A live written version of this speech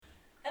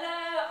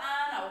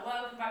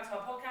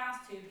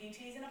Two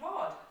PTs in a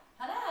Pod.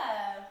 Hello.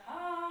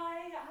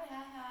 Hi. Hi.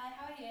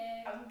 How are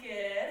you? I'm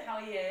good. How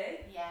are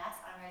you?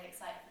 Yes, I'm really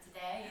excited for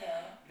today. You?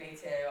 Me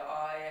too.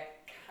 I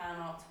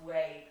cannot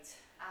wait.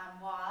 And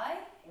why?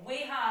 We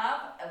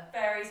have a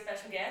very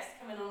special guest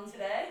coming on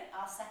today.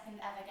 Our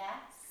second ever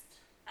guest.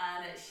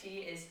 And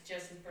she is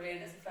just as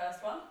brilliant as the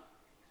first one.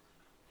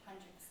 100%.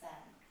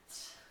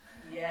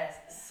 Yes.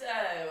 So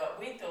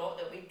we thought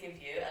that we'd give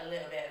you a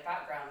little bit of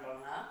background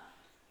on her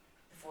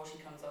before she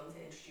comes on to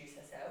introduce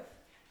herself.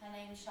 Her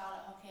name is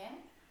Charlotte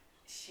Hocking.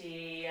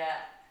 She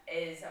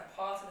is a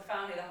part of the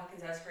family of the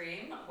Hocking's Ice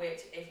Cream,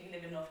 which, if you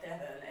live in North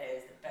Devon,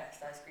 is the best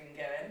ice cream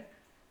going.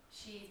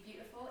 She's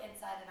beautiful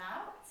inside and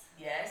out.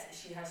 Yes,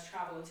 she has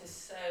travelled to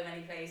so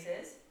many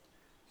places.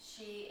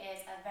 She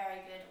is a very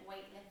good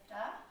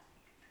weightlifter.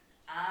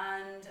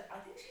 And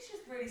I think she's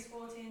just really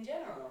sporty in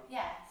general.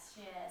 Yes,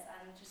 she is.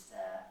 And just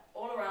a...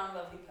 all-around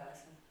lovely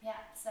person. Yeah,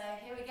 so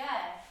here we go.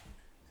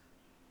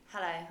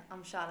 Hello,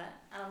 I'm Charlotte,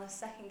 and I'm the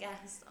second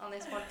guest on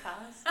this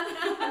podcast.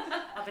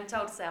 I've been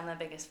told to say I'm their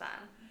biggest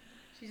fan.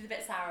 She's a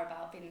bit sour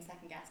about being the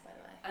second guest, by the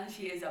way. And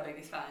she is our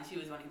biggest fan. She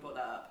was the one who brought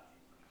that up.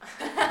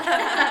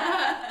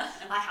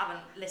 I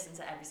haven't listened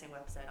to every single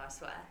episode, I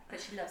swear.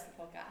 But she loves the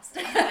podcast.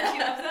 And she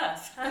loves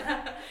us.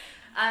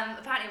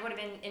 Apparently I've already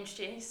been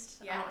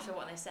introduced. Yeah. I'm not sure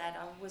what they said.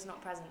 I was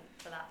not present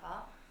for that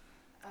part.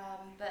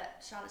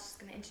 But Charlotte's just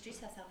going to introduce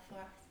herself for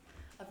us.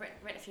 I've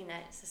written a few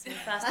notes. This is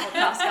my first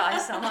podcast,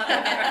 guys, so I might be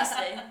a bit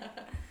rusty.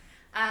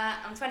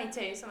 I'm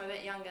 22, so I'm a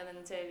bit younger than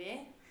the two of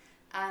you.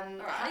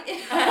 Alright.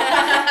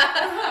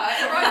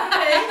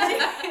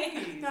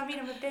 No, I mean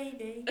I'm a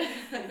baby.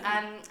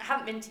 I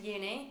haven't been to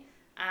uni,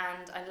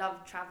 and I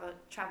love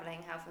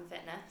travelling, health and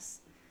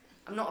fitness.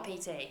 I'm not a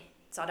PT,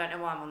 so I don't know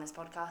why I'm on this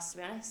podcast, to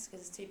be honest,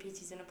 because there's two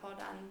PTs in a pod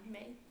and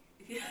me.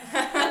 You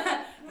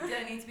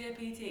don't need to be a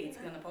PT to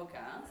be on the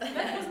podcast.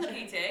 It's a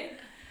PT.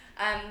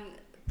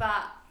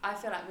 But I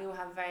feel like we all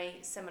have a very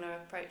similar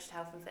approach to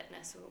health and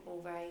fitness. We're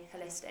all very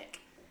holistic.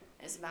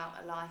 It's about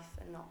a life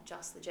and not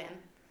just the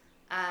gym.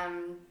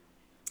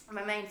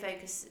 My main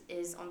focus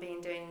is on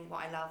doing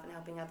what I love and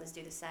helping others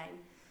do the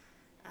same.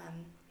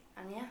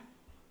 And yeah,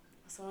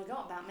 that's all I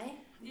got about me.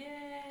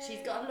 Yeah.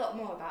 She's got a lot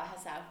more about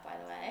herself, by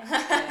the way.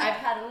 I've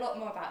heard a lot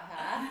more about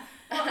her.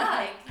 What,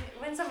 like,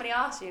 when somebody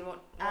asks you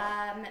what?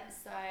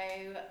 So,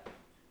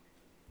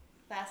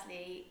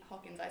 firstly,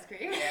 Hocking's Ice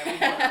Cream.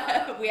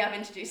 Yeah, we have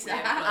introduced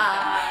Yeah,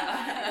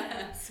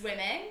 that.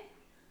 Swimming.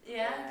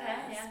 Yeah,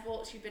 okay, yeah.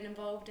 Sports you've been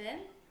involved in.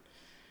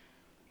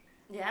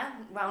 Yeah,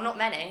 well, not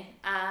many.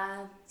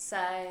 So.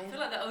 I feel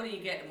like the older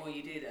you get, the more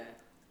you do, though.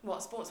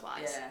 What,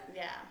 sports-wise?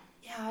 Yeah.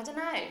 Yeah, I don't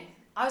know.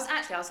 I was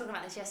talking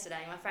about this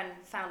yesterday. My friend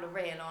found a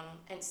reel on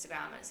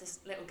Instagram. It's this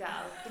little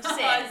girl. Did you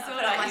see it? I I saw put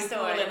it that on my you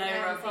story. fallen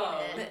over a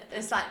pole.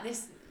 It's like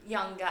this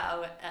young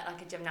girl at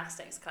like a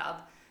gymnastics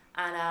club,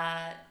 and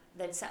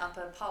they'd set up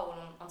a pole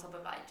on top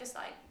of just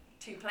like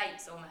two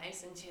plates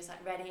almost, and she was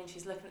like ready, and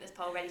she's looking at this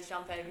pole ready to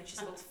jump over, and she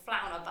falls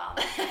flat on her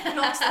bum,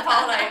 knocks the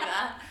pole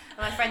over, and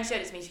my friend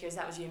showed it to me. She goes,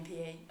 "That was you in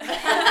PE."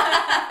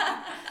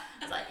 I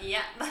was like,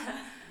 "Yep."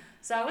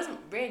 So I wasn't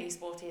really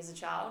sporty as a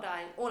child.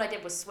 All I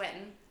did was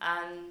swim,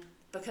 and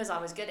because I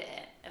was good at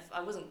it, if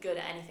I wasn't good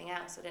at anything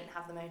else, I didn't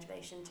have the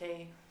motivation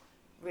to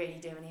really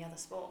do any other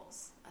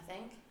sports, I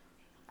think.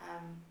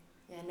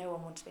 Yeah, no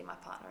one wanted to be my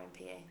partner in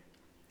PE.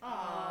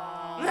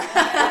 Aww.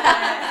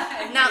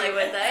 Now they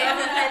would, though.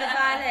 Someone play the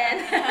violin.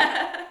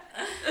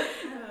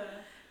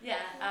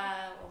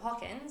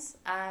 Hawkins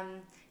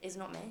is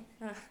not me.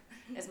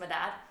 It's my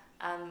dad.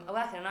 I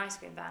work in an ice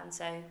cream van,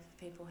 so for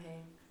people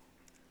who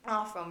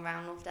are from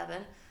around North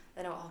Devon,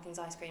 they know what Hawkins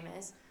Ice Cream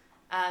is.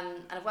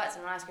 And I've worked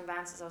in an ice cream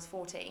van since I was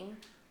 14.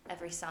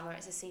 Every summer,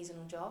 it's a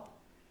seasonal job.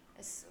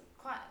 It's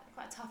quite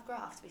a tough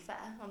graft, to be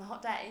fair. On the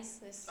hot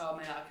days, it's Oh,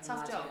 man, I can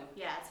tough imagine. job.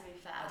 Yeah, to be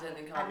fair. I don't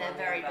think And they're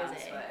very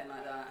busy. sweating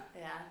like that.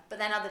 Yeah, but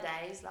then other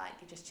days, like,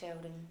 you just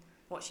chilled and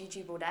watch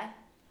YouTube all day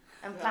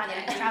and Yeah. plan your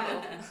next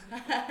travel.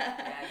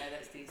 Yeah, no,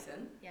 that's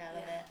decent. Yeah, I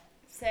love it.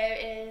 So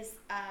is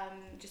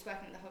just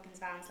working at the Hocking's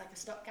vans like a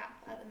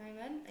stopgap at the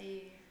moment? Are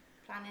you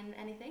planning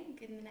anything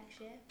in the next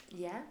year?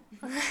 Yeah,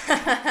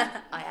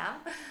 I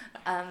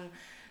am.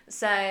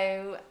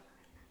 So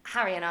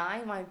Harry and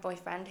I, my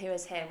boyfriend, who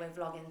is here, we're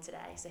vlogging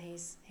today, so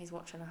he's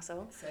watching us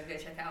all. So go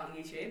check out on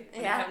YouTube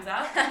when Yeah. it comes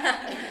out.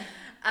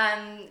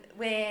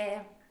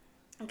 We're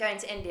going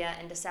to India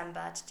in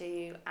December to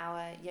do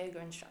our yoga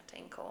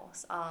instructing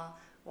course, our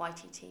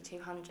YTT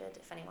 200,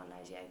 if anyone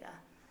knows yoga.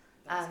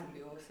 That's going to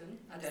be awesome.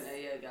 I don't know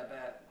yoga,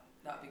 but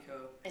that'd be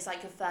cool. It's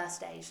like your first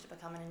stage to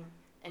become an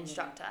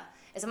instructor.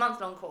 It's a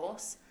month-long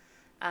course,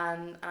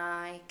 and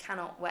I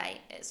cannot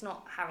wait. It's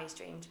not Harry's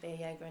dream to be a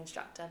yoga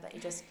instructor, but he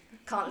just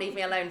can't leave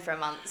me alone for a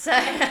month. So,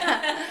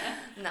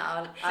 no,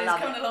 I love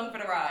it. coming along for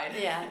the ride.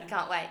 Yeah,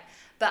 can't wait.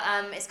 But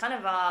it's kind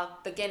of our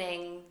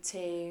beginning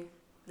to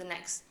the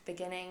next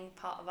beginning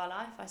part of our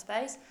life, I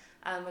suppose.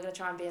 We're going to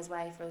try and be his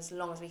way for as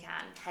long as we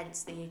can,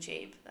 hence the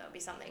YouTube. That would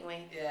be something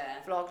we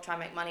vlog, try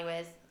and make money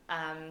with.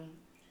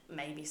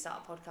 Maybe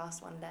start a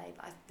podcast one day,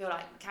 but I feel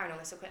like carrying all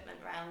this equipment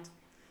around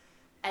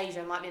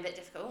Asia might be a bit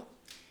difficult.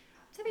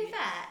 To be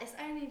fair, it's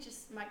only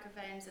just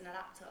microphones and a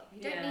laptop.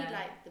 You don't need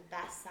like the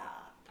best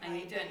setup. And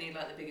you don't need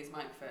like the biggest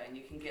microphone.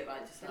 You can get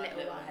like just The like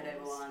little little head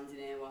over ones. ones and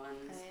ear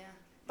ones. Oh yeah.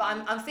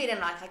 But I'm feeling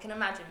like I can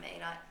imagine me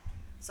like.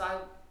 So I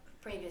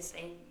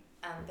previously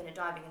been a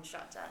diving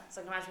instructor.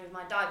 So I can imagine with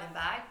my diving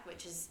bag,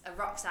 which is a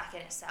rucksack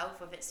in itself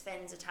with its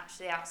fins attached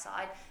to the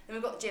outside. Then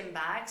we've got the gym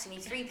bags. You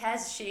need 3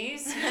 pairs of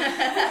shoes.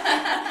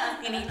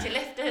 You need your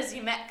lifters,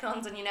 your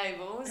metcons, and your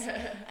nobles,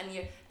 and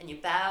your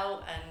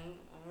belt, and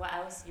what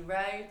else? Your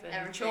rope and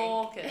everything.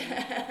 Chalk,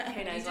 and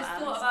who knows you just what else.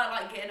 thought about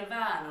like getting a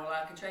van or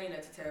like a trailer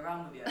to tow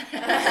around with you.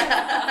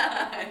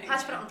 How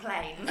to put it on a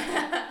plane?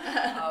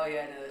 Oh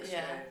yeah, no, that's true.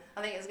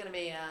 I think it's going to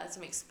be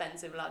some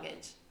expensive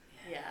luggage.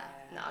 Yeah.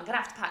 No, I'm going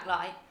to have to pack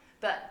light.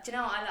 But do you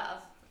know what I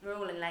love? We're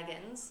all in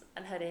leggings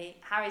and hoodie.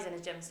 Harry's in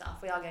his gym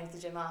stuff. We are going to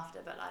the gym after,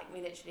 but like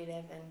we literally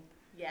live in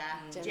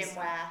gym stuff.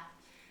 wear.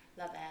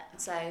 Love it.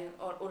 So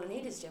all I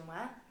need is gym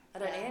wear. I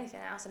don't need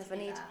anything else. And if I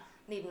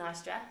need a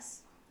nice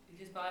dress, you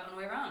just buy it on the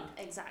way around.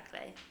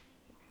 exactly.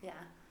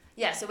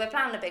 Yeah. So we're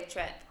planning a big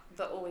trip,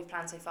 but all we've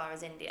planned so far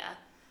is India.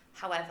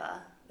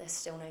 However, there's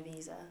still no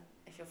visa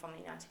if you're from the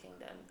United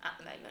Kingdom at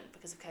the moment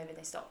because of COVID.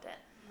 They stopped it.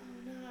 Oh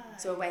no.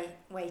 So we're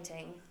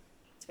waiting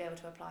to be able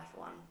to apply for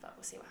one, but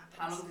we'll see what happens.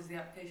 How long does the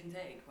application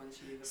take once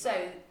you apply?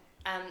 So,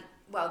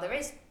 well, there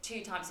is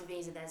 2 types of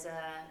visa. There's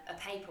a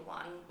paper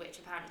one, which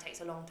apparently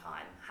takes a long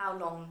time. How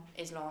long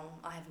is long?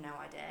 I have no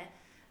idea.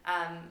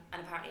 And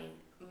apparently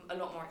a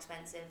lot more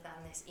expensive than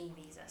this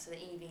e-visa. So the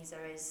e-visa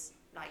is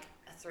like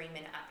a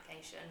 3-minute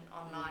application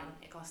online.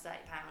 It costs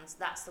 £30.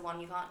 That's the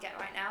one you can't get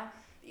right now,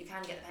 but you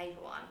can get the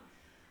paper one.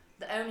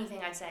 The only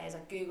thing I'd say is I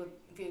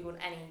googled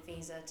any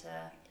visa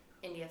to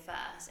India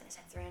first, and it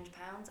said £300,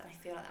 and I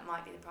feel like that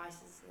might be the price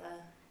of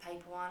the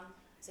paper one.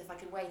 So if I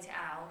could wait it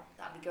out,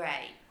 that'd be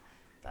great.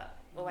 But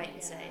we'll wait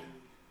and see.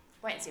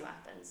 Wait and see what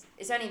happens.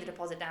 It's only the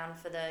deposit down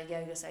for the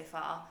yoga so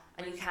far,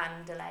 and you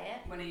can delay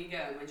it. When are you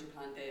going? When's your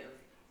planned date of?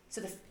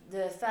 So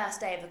the first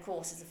day of the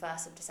course is the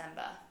 1st of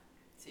December.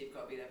 So you've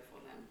got to be there before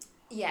then.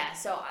 Yeah,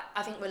 so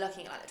I think we're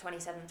looking at like the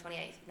 27th,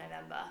 28th of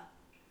November.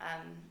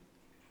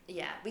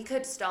 Yeah, we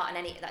could start in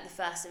any like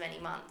the 1st of any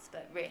month,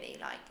 but really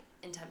like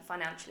in terms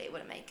financially it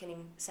wouldn't make any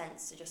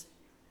sense to just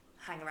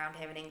hang around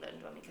here in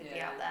England when we could be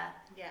out there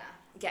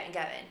getting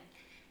going.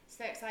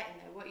 So exciting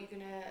though. What are you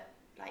gonna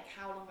like?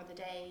 How long are the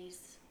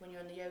days when you're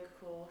on the yoga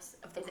course?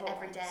 Of the Is it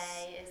every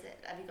day? Is it?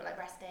 Have you got like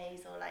rest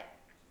days or like?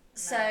 No.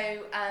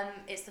 So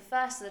it's the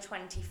 1st to the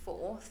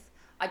 24th.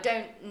 I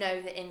don't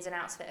know the ins and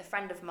outs of it. A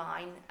friend of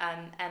mine,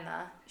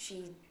 Emma,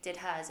 she did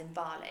hers in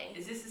Bali.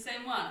 Is this the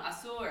same one? I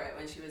saw it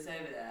when she was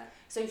over there.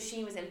 So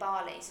she was in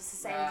Bali, so it's the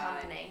same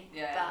company.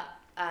 Yeah.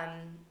 But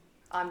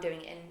I'm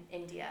doing it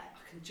in India.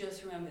 I can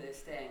just remember this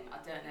thing. I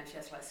don't know if she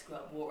has to like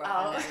squirt water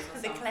up her nose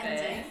or the something.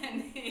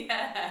 cleansing.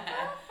 Yeah.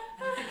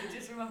 I can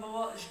just remember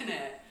watching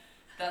it.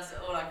 That's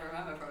all I can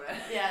remember from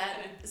it. Yeah.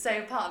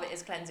 So part of it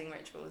is cleansing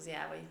rituals,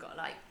 where you've got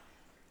like,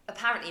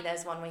 apparently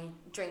there's one where you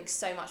drink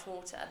so much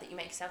water that you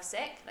make yourself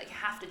sick. Like you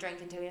have to drink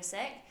until you're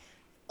sick.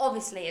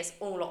 Obviously it's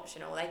all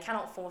optional. They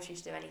cannot force you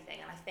to do anything,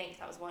 and I think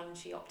that was one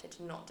she opted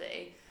to not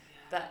do.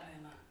 But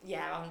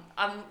yeah,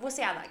 we'll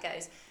see how that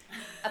goes.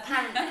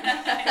 Apparently,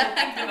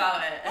 think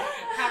about it.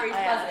 Harry's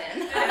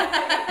buzzing.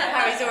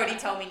 Harry's already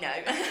told me no.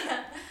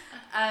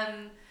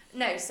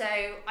 No, so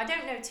I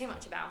don't know too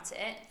much about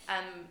it.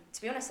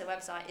 To be honest, the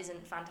website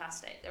isn't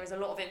fantastic. There is a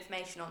lot of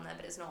information on there,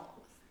 but it's not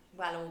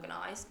well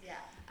organised. Yeah.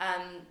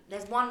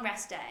 There's one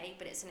rest day,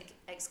 but it's an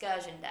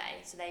excursion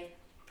day, so they've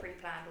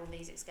pre-planned all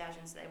these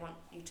excursions that they want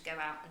you to go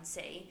out and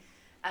see.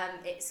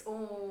 It's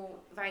all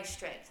very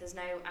strict. There's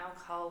no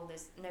alcohol,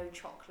 there's no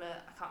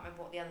chocolate. I can't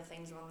remember what the other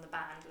things are on the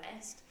banned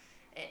list.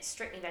 It's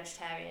strictly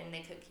vegetarian.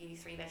 They cook you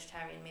 3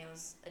 vegetarian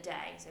meals a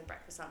day, so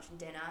breakfast, lunch and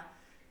dinner.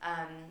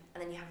 And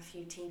then you have a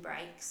few tea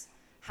breaks.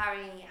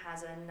 Harry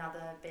has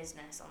another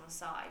business on the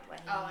side where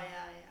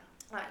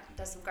he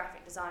does some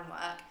graphic design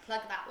work.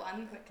 Plug that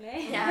one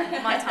quickly. Yeah,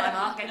 my time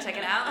art, go check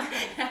it out.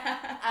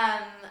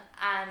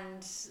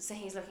 And so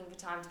he's looking for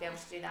time to be able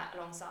to do that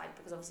alongside,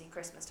 because obviously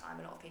Christmas time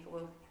a lot of people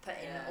will put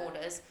in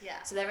orders.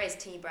 Yeah. So there is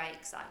tea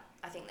breaks,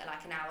 I think they're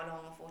like an hour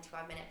long or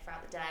 45 minutes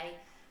throughout the day,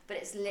 but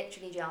it's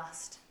literally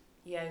just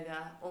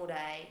yoga all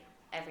day,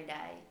 every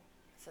day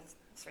for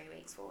 3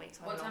 weeks, 4 weeks.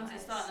 What time does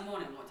it start in the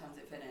morning? What time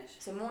does it finish?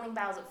 So morning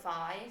bells at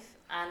 5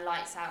 and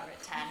lights out are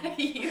at 10.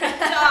 You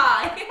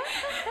die.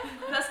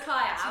 That's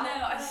Kai out. Do you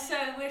know, I so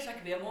wish I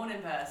could be a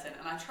morning person,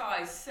 and I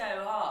try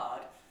so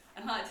hard.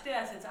 And like today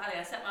I said to Ali,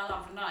 I set my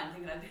alarm for 9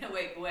 thinking I'd be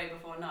awake way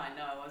before 9.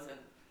 No, I wasn't.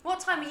 What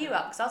time are you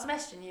up? Because I was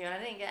messaging you and I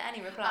didn't get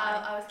any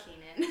reply. I was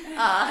keening.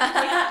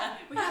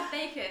 We had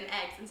bacon,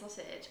 eggs and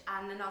sausage,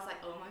 and then I was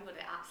like, oh my god,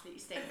 it absolutely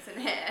stinks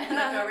in here. And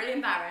I felt really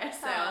embarrassed,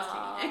 so I was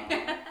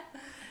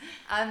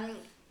keening.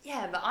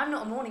 Yeah, but I'm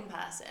not a morning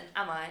person,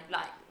 am I?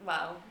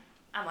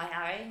 Am I,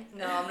 Harry?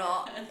 No, I'm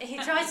not. He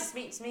tries to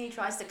speak to me, he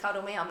tries to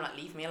cuddle me, I'm like,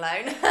 leave me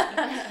alone.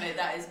 Mate,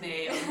 that is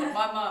me.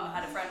 My mum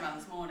had a friend round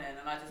this morning,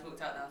 and I just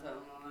walked out there and I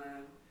was like,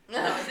 and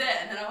that was it,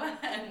 and then I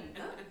went.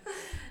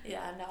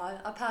 Yeah, no,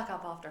 I perk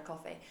up after a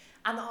coffee.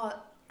 And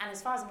And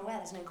as far as I'm aware,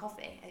 there's no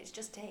coffee. It's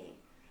just tea.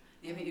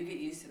 Yeah, but you get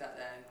used to that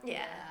though.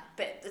 Yeah.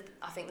 But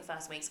I think the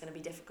first week's going to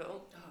be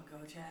difficult. Oh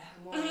god, yeah.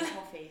 Morning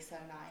coffee, so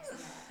nice,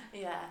 isn't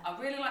it? Yeah. I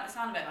really like the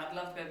sound of it, and I'd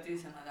love to be able to do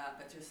something like that,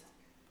 but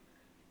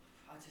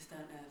I just don't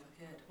know if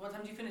I could. What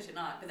time do you finish at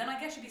night? But then I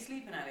guess you'd be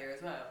sleeping earlier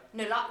as well.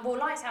 No,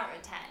 lights out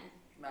at 10.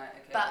 Right,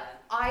 okay.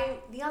 But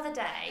the other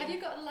day... Have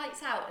you got the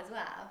lights out as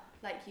well?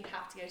 Like, you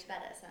have to go to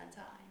bed at a certain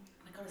time?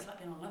 Oh my god, it's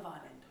like being on Love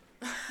Island.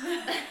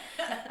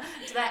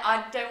 Today,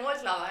 I don't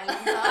watch Love Island.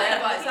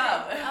 They're lights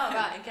out. Oh,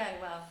 right, okay,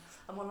 well,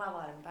 I'm on Love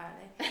Island,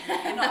 apparently.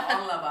 You're not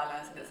on Love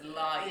Island, so it's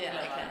like Yeah,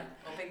 Love okay. Island.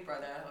 Or Big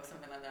Brother, or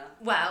something like that.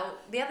 Well,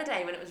 the other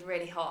day when it was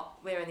really hot,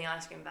 we were in the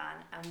ice cream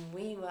van and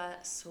we were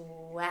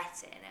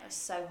sweating. It was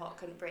so hot,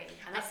 couldn't breathe.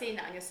 And I've seen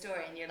that on your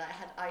story and you like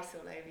had ice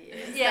all over you.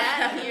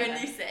 Yeah. You and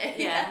Lucy.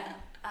 Yeah,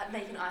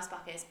 making ice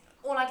buckets.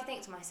 All I could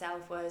think to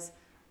myself was,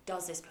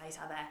 does this place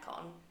have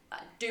aircon?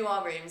 Like, do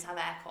our rooms have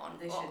aircon?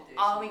 They Or should do,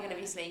 are we shouldn't going to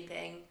be they?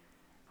 sleeping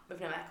with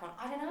no aircon?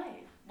 I don't know.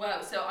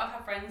 Well, so I've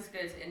had friends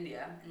go to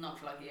India, not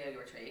for like a yoga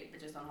retreat, but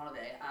just on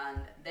holiday, and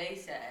they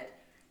said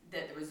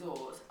that the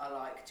resorts are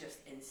like just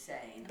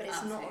insane. But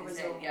it's not a Absolutely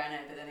insane. resort. Yeah, I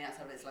know, but then the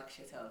outside of it's like a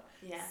shithole.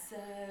 Yeah. So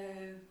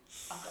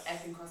I've got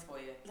everything crossed for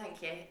you.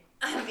 Thank you.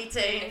 Me too.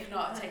 If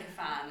not, take a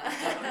fan.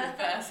 That's like one of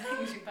the first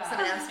things you pack.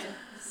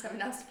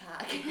 Someone else to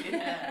pack.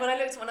 Yeah. When I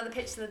looked at one of the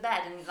pictures of the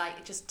bed and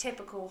like just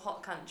typical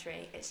hot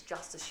country, it's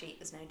just a sheet,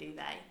 there's no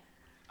duvet.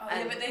 Oh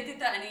yeah, but they did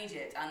that in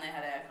Egypt and they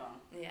had aircon.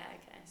 Yeah,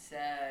 okay. So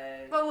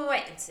Well, we'll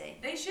wait and see.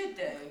 they should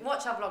do.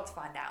 Watch our vlog to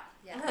find out.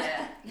 Yeah.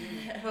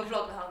 Yeah. We'll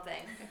vlog the whole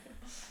thing.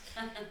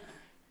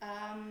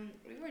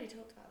 We've already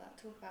talked about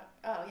that.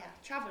 Oh yeah,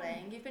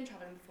 travelling. You've been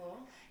travelling before.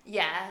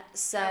 Yeah,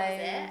 so How was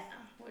it?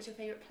 What was your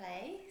favourite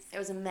place? it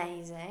was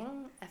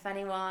amazing. If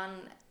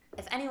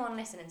anyone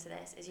listening to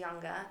this is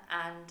younger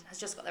and has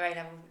just got their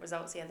A-level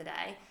results the other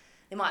day,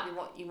 they might be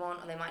what you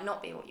want or they might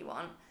not be what you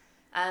want.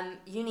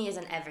 Uni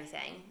isn't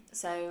everything.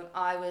 So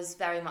I was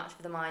very much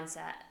with the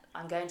mindset,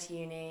 I'm going to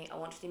uni, I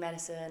want to do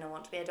medicine, I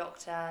want to be a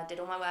doctor, did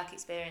all my work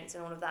experience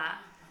and all of that.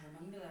 I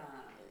remember that.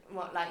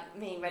 What, like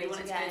me, ready You to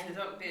wanted go? to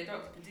go to be a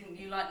doctor, but didn't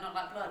you like not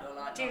like blood or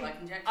like Do not you- like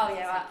injections? Oh or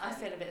yeah, I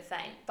something? feel a bit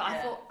faint, but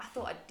Yeah. I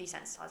thought I'd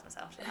desensitise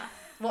myself to that.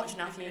 Watch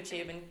enough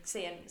YouTube and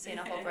see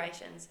enough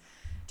operations.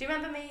 Do you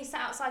remember me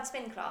sat outside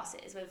spin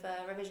classes with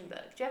a revision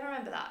book? Do you ever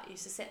remember that? I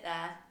used to sit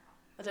there.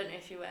 I don't know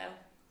if you will,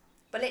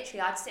 but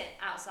literally I'd sit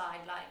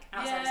outside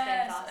outside spin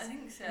Yes, class, I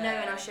think so.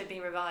 knowing I should be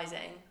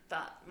revising,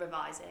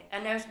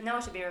 and no I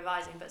should be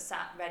revising, but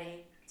sat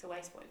ready to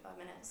waste 45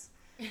 minutes,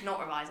 not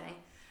revising.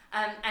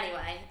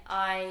 Anyway,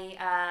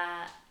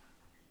 I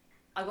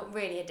got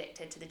really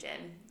addicted to the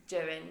gym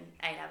during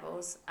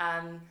A-levels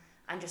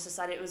and just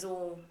decided it was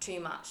all too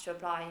much to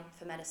apply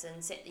for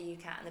medicine, sit the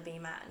UCAT and the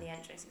BMAT and the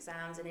entrance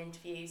exams and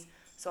interviews,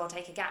 so I'll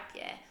take a gap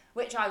year,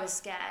 which I was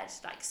scared,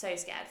 so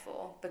scared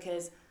for,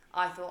 because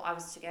I thought I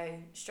was to go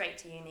straight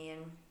to uni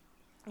and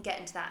get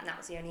into that, and that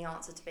was the only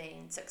answer to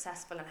being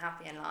successful and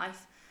happy in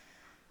life.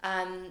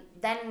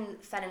 Then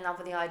fell in love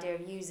with the idea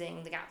of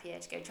using the gap year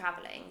to go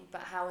travelling,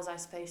 but how was I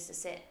supposed to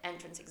sit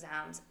entrance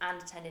exams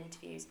and attend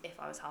interviews if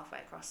I was halfway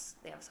across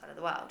the other side of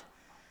the world?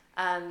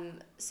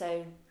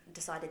 So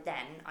decided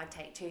then I'd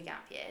take 2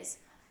 gap years.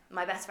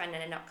 My best friend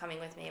ended up coming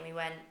with me and we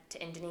went to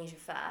Indonesia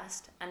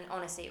first, and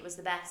honestly it was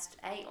the best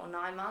 8 or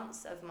 9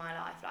 months of my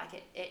life.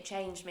 Like it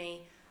changed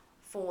me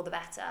for the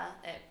better.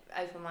 It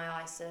opened my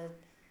eyes to,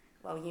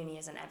 well, uni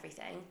isn't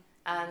everything.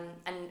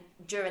 And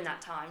during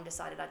that time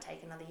decided I'd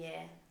take another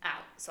year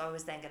out, so I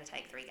was then going to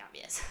take 3 gap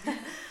years.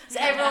 So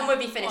everyone would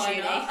be finished Why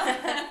uni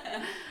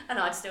not? and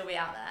I'd still be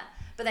out there.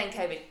 But then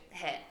COVID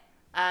hit.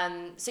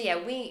 So yeah,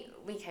 we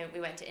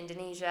went to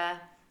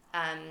Indonesia,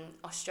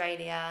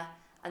 Australia,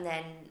 and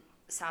then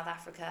South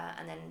Africa,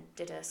 and then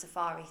did a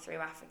safari through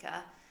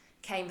Africa,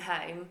 came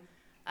home,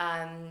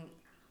 and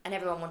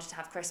everyone wanted to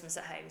have Christmas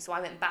at home, so I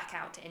went back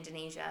out to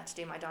Indonesia to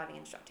do my diving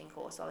instructing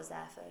course. So I was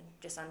there for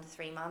just under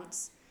 3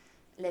 months,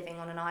 living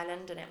on an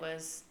island, and it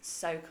was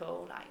so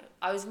cool. Like,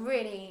 I was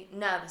really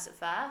nervous at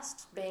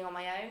first being on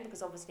my own,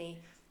 because obviously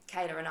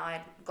Kayla and I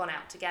had gone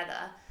out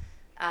together,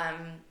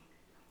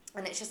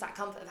 and it's just that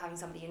comfort of having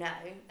somebody you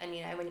know, and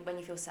you know when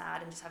you feel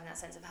sad and just having that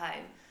sense of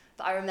home.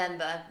 But I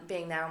remember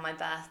being there on my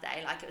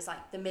birthday, like it was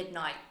like the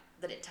midnight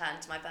that it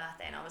turned to my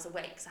birthday, and I was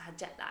awake because I had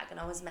jet lag, and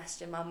I was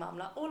messaging my mum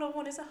like, all I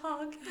want is a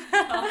hug.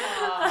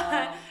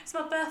 It's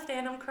my birthday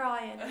and I'm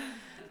crying.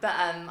 But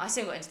I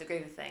soon got into the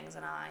groove of things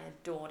and I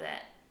adored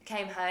it.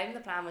 Came home,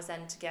 the plan was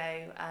then to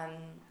go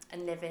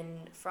and live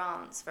in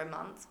France for a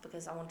month,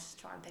 because I wanted to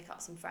try and pick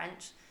up some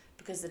French,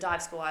 because the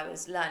dive school I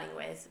was learning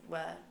with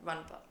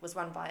was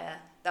run by a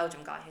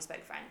Belgian guy who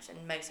spoke French, and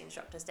most of the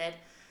instructors did.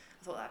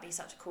 I thought that'd be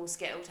such a cool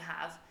skill to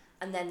have.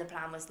 And then the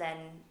plan was then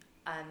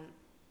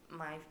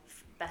my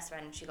best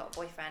friend, she got a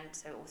boyfriend,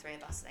 so all 3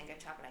 of us then go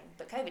travelling.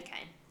 But COVID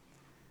came,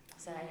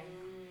 so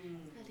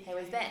here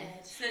we've been.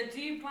 So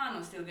do you plan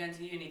on still going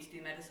to uni to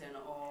do medicine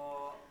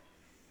or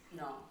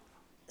not?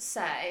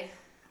 So,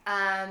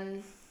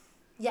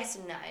 yes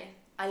and no.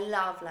 I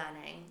love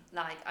learning,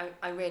 like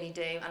I really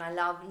do, and I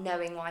love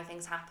knowing why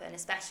things happen,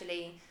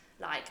 especially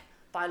like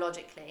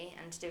biologically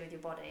and to do with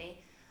your body.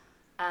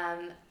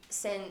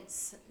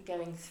 Since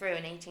going through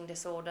an eating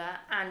disorder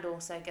and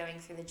also going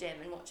through the gym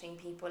and watching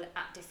people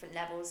at different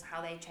levels,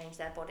 how they change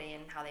their body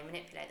and how they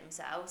manipulate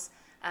themselves,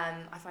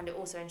 I find it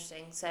also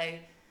interesting. So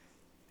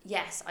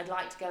yes, I'd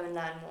like to go and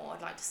learn more,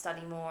 I'd like to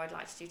study more, I'd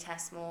like to do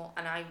tests more,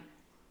 and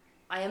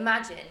I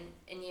imagine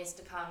in years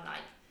to come,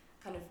 like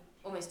kind of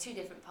almost two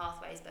different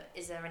pathways, but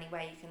is there any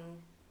way you can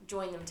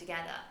join them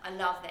together? I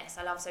love this,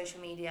 I love social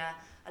media,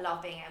 I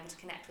love being able to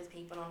connect with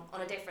people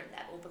on a different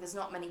level, because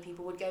not many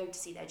people would go to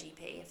see their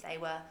GP if they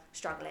were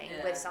struggling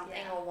with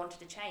something or wanted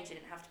to change. They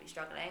didn't have to be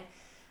struggling.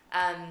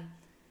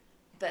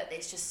 But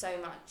it's just so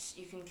much,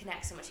 you can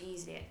connect so much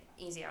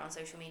easier on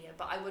social media.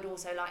 But I would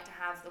also like to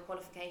have the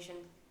qualification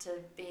to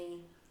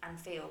be and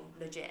feel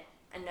legit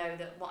and know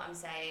that what I'm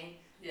saying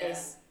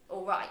is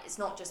all right. It's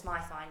not just my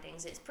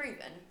findings, it's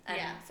proven. And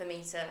for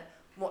me to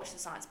watch the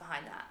science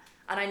behind that.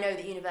 And I know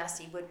that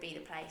university would be the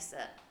place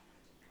that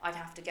I'd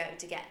have to go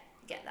to get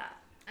that.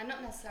 And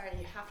not necessarily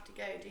you have to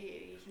go, do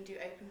you? You can do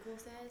open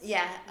courses.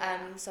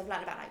 So I've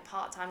learned about like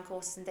part-time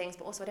courses and things,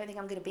 but also I don't think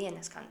I'm going to be in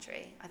this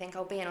country. I think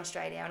I'll be in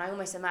Australia, and I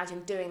almost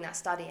imagine doing that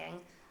studying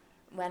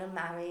when I'm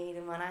married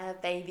and when I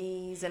have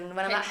babies and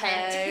when I'm at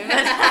home.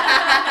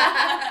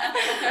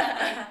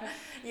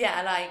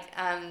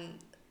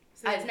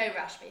 So there's no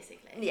rush,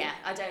 basically. Yeah,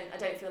 I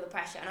don't feel the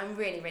pressure, and I'm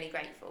really, really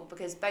grateful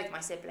because both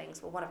my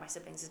siblings, one of my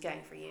siblings is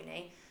going for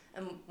uni,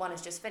 and one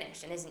has just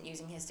finished and isn't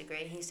using his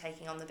degree. He's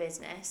taking on the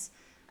business.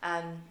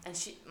 And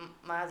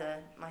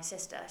my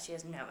sister, she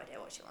has no idea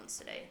what she wants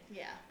to do.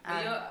 Yeah.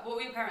 What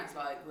were your parents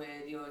like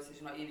with your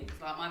decision about uni?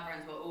 Because like my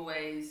parents were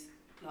always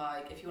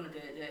like, if you want to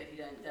do it, do it. If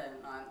you don't.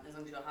 Like, as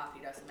long as you're happy,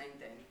 that's the main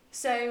thing.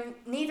 So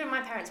neither of my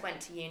parents went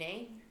to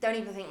uni. Don't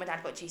even think my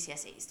dad got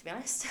GCSEs, to be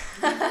honest.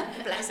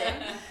 Bless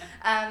him.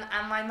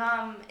 And my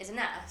mum is a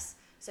nurse.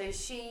 So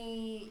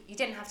you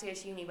didn't have to go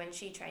to uni when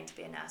she trained to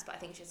be a nurse, but I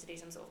think she has to do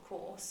some sort of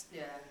course.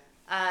 Yeah.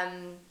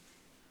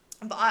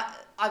 But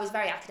I was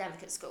very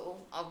academic at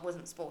school. I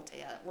wasn't sporty,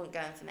 it wasn't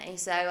going for me.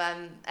 So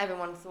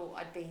everyone thought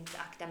I'd be the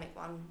academic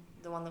one,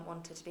 the one that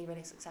wanted to be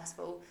really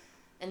successful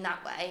in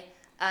that way.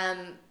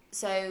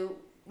 So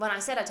when I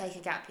said I'd take a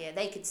gap year,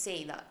 they could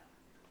see that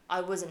I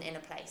wasn't in a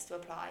place to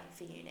apply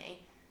for uni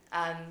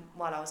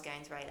while I was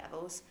going through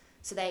A-levels.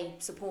 So they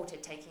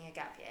supported taking a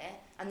gap year,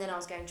 and then I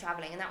was going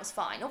travelling, and that was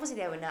fine. Obviously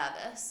they were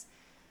nervous,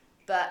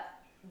 but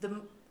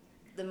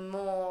the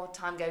more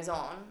time goes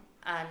on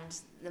and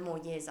the more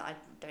years that I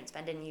don't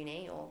spend in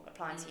uni or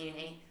applying to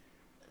uni,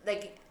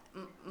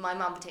 my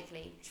mum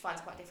particularly, she finds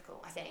it quite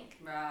difficult, I think.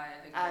 Right.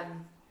 Okay.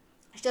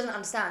 She doesn't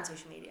understand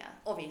social media,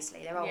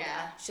 obviously, they're older.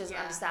 She doesn't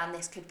understand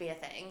this could be a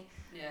thing.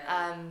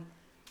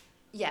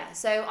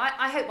 So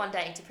I hope one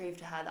day to prove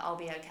to her that I'll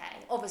be okay.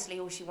 Obviously,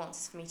 all she wants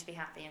is for me to be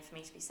happy and for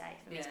me to be safe,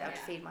 for me to be able to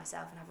feed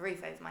myself and have a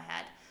roof over my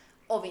head.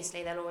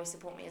 Obviously, they'll always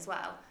support me as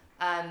well.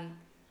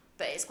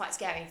 But it's quite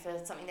scary for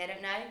something they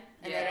don't know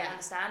and they don't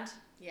understand.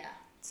 Yeah.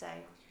 So.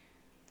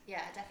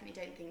 Yeah, I definitely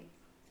don't think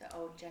the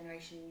old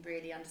generation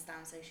really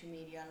understands social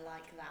media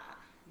like that.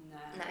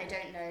 No. They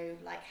don't know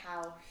like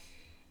how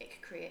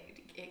it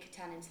could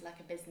turn into like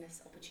a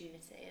business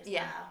opportunity as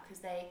well,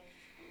 because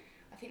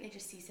I think they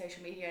just see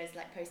social media as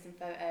like posting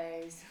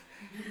photos.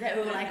 They're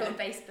all like on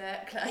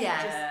Facebook.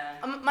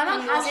 Like, my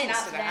mum has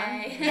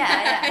Instagram.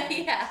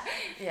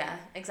 Yeah,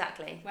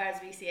 exactly. Whereas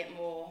we see it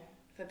more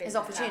for business.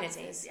 There's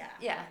opportunities.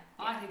 Yeah.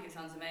 I think it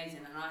sounds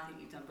amazing, and I think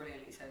you've done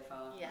brilliantly so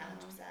far. Yeah,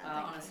 100%.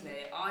 Honestly,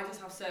 I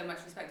just have so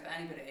much respect for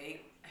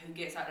anybody who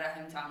gets out of their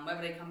hometown,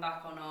 whether they come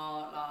back or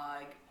not,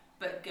 like,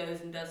 but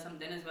goes and does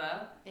something as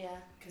well. Yeah.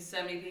 Because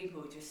so many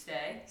people just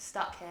stay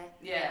stuck here.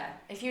 Yeah.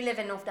 If you live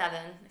in North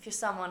Devon, if you're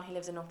someone who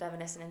lives in North Devon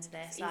listening to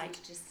this, it's like,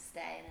 easy to just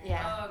stay in it.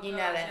 Yeah, you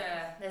know it.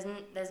 Yeah.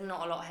 There's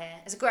not a lot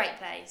here. It's a great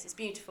place. It's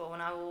beautiful,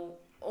 and I will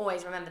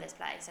always remember this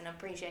place and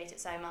appreciate it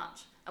so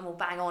much, and will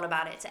bang on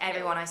about it to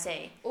everyone I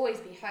see. Always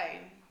be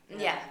home.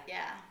 Yeah.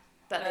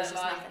 But like, there's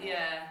just nothing.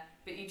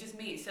 But you just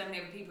meet so many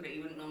other people that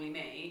you wouldn't normally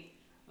meet.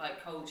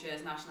 Like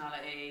cultures,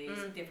 nationalities,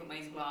 different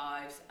ways of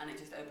lives, and it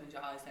just opens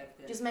your eyes to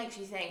everything. Just makes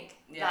you think.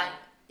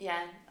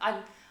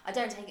 I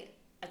don't take it,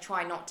 I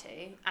try not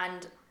to,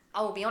 and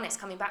I will be honest,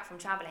 coming back from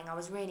travelling, I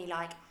was really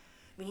like,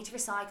 we need to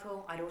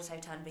recycle. I'd also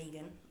turned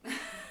vegan.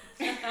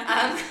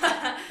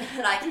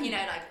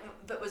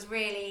 But was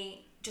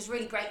really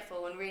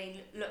grateful and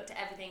really looked at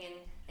everything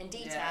in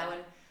detail,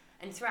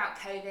 and throughout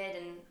COVID,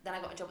 and then I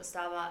got a job at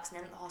Starbucks, and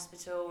then at the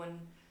hospital,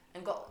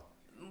 and got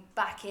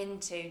back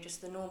into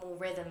just the normal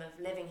rhythm of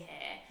living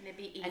here. And it'd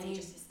be easy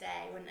just to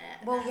stay, wouldn't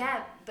it? Well,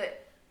 yeah,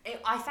 but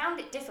I found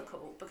it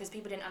difficult because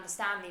people didn't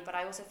understand me, but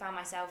I also found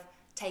myself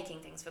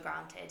taking things for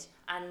granted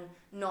and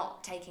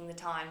not taking the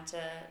time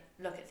to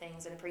look at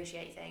things and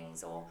appreciate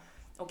things or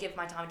give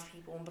my time to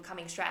people, and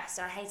becoming stressed,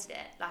 and I hated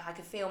it. Like, I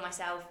could feel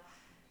myself,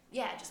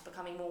 just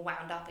becoming more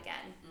wound up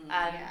again.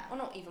 Or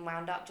not even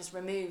wound up, just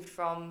removed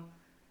from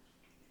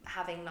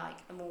having like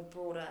a more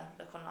broader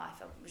look on life.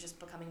 It was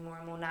just becoming more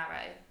and more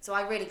narrow. So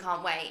I really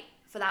can't wait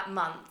for that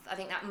month. I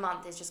think that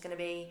month is just going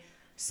to be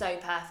so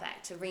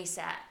perfect to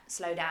reset,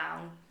 slow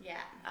down.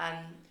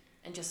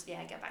 and just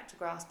get back to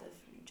grasp of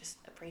just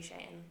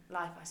appreciating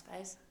life, I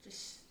suppose.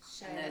 Just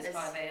show and there's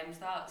 5 a.m.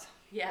 starts.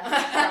 Yeah,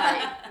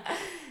 right.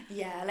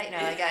 Yeah, late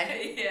night I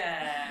go.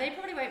 Yeah. They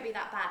probably won't be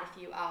that bad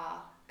if you are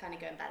kind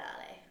of going bed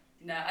early.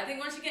 No, I think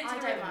once you get into I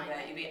the don't rhythm of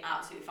mind it, you'll be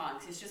absolutely fine,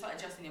 because it's just like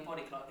adjusting your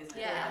body clock, isn't it?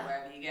 Yeah. Like,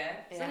 wherever you go.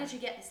 As long as you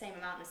get the same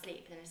amount of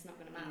sleep, then it's not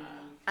going to matter.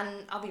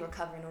 And I'll be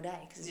recovering all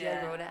day because it's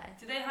yoga all day.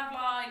 Do they have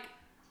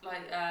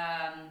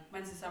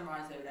when's the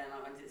sunrise over there?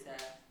 Like, when's it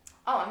set?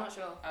 Oh, I'm not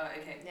sure. Oh,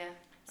 okay. Yeah.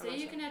 So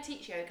you're going to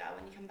teach yoga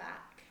when you come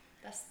back?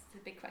 That's the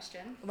big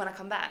question. When I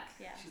come back?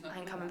 Yeah. I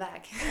ain't coming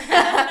back.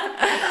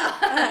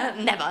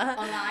 Never.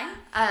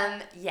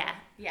 Online? Yeah.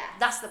 Yeah.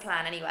 That's the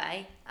plan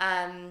anyway.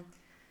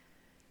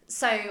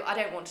 So I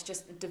don't want to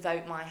just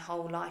devote my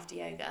whole life to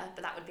yoga,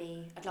 but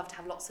I'd love to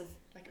have lots of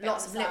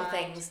little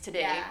things to do,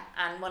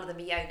 and one of them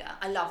be yoga.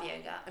 I love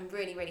yoga. I'm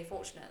really, really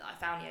fortunate that I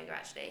found yoga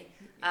actually.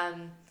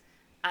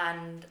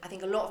 And I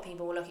think a lot of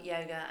people will look at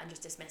yoga and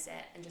just dismiss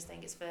it and just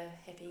think it's for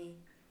hippie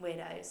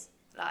weirdos,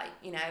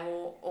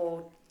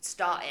 or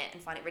start it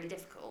and find it really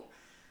difficult.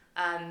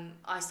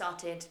 I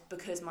started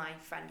because my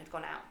friend had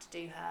gone out to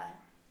do her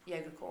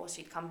yoga course.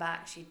 She'd come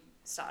back, she'd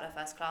started her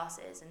first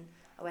classes, and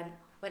I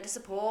went to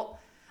support.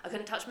 I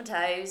couldn't touch my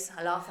toes.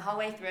 I laughed the whole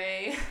way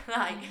through.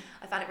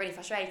 I found it really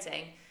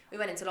frustrating. We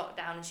went into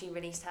lockdown and she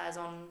released hers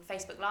on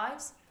Facebook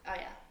Lives. Oh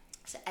yeah.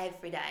 So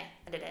every day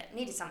I did it.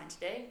 Needed something to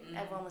do.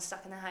 Everyone was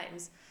stuck in their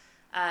homes.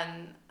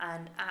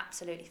 And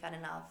absolutely fell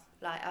in love.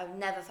 I've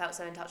never felt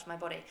so in touch with my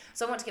body.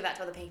 So I want to give that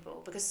to other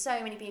people, because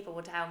so many people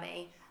will tell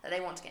me that they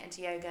want to get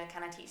into yoga.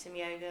 Can I teach them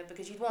yoga?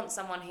 Because you'd want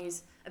someone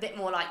who's a bit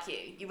more like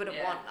you. You wouldn't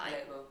want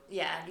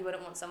you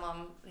wouldn't want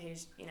someone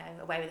who's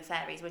away with the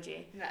fairies, would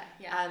you? No.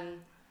 Yeah.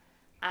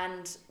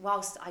 And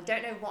whilst I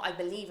don't know what I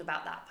believe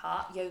about that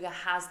part, yoga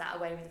has that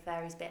away with the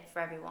fairies bit for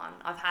everyone.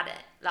 I've had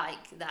it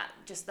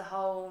just the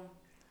whole.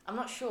 I'm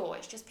not sure.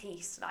 It's just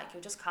peace. You're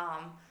just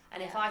calm.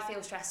 And if I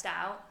feel stressed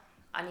out,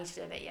 I need to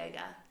do a bit of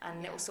yoga,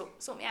 and it will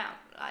sort me out.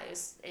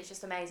 It's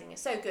just amazing.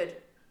 It's so good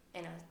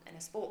in a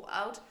sport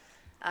world,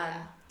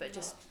 but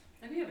just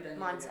have you ever done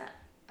mindset.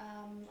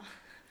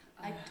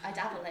 I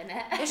dabble in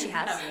it. Yeah, she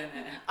has.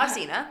 I've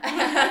seen her.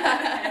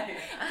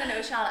 I've done it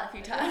with Charlotte a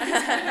few times.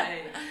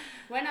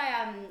 When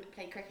I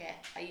played cricket,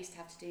 I used to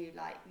have to do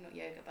not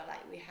yoga, but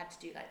we had to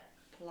do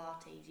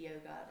Pilates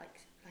yoga, like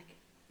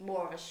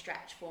more of a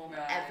stretch form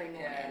every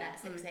morning at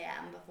 6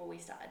 a.m. before we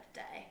started the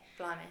day.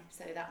 Blimey.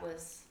 So that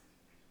was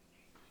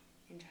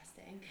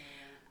interesting.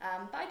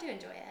 But I do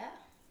enjoy it.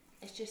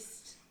 It's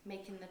just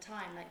making the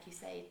time, like you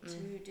say,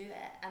 to do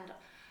it. And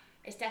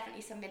it's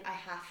definitely something I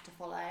have to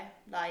follow.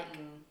 I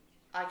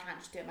can't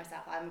just do it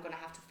myself. I'm going to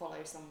have to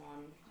follow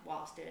someone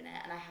whilst doing it.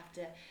 And I have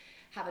to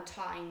have a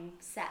time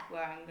set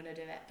where I'm going to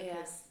do it,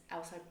 because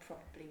else I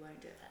probably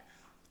won't do it.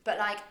 But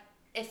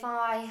if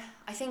I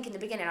think in the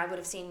beginning I would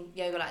have seen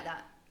yoga like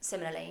that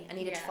similarly. I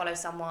needed to follow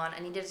someone, I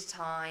needed a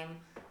time,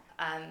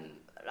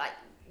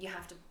 you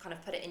have to kind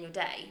of put it in your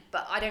day,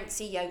 but I don't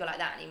see yoga like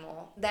that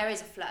anymore. There is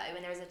a flow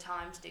and there is a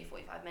time to do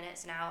 45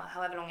 minutes, an hour,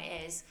 however long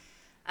it is,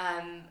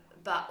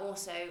 but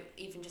also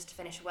even just to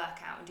finish a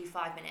workout and do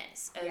 5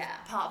 minutes of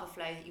part of a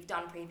flow that you've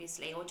done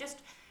previously, or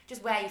just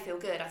where you feel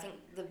good. I think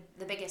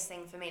the biggest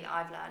thing for me that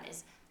I've learned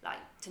is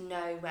to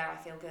know where I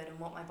feel good and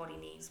what my body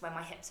needs, when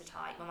my hips are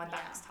tight, when my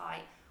back's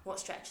tight, what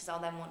stretches I'll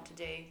then want to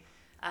do.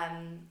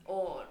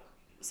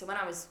 So when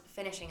I was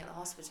finishing at the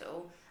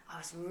hospital, I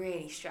was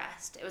really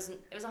stressed. It was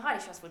a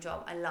highly stressful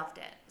job. I loved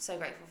it. So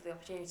grateful for the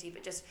opportunity,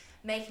 but just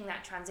making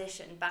that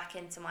transition back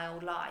into my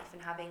old life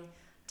and having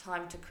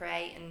time to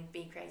create and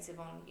be creative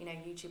on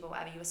YouTube or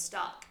whatever. You were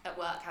stuck at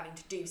work having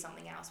to do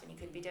something else when you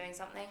could be doing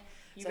something.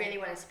 You really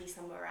wanted to be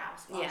somewhere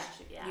else.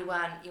 You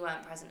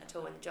weren't present at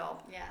all in the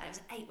job. Yeah. And it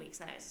was 8 weeks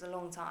notice. It was a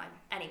long time.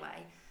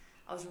 Anyway,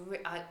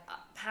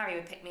 Harry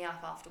would pick me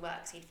up after work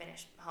because he'd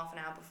finished half an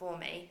hour before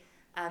me.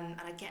 And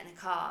I'd get in the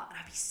car and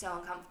I'd be so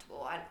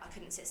uncomfortable. I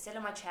couldn't sit still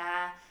in my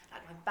chair.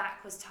 My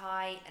back was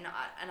tight, and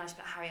I was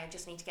like, Harry, I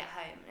just need to get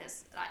home. And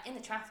it's in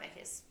the traffic,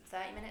 it's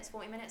 30 minutes,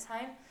 40 minutes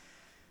home.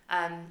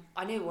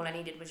 I knew all I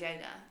needed was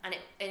yoga, and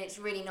it's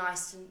really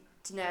nice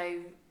to know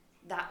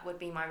that would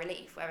be my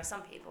relief. Whereas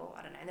some people,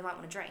 I don't know, they might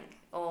want to drink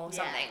or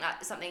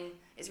something.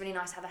 It's really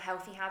nice to have a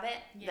healthy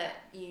habit that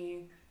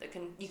you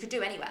could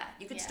do anywhere.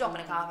 You could stop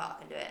in a car park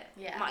and do it.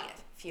 Yeah. You might get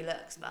a few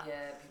looks, but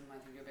people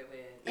might think you're a bit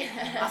weird.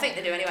 I think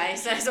they do anyway,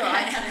 so it's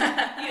alright.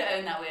 You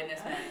own that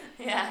weirdness, mate.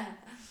 Yeah.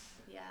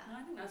 No,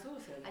 I think that's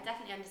awesome. I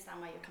definitely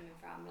understand where you're coming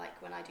from.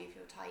 When I do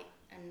feel tight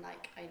and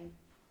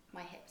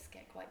my hips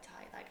get quite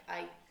tight,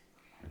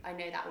 I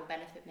know that will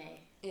benefit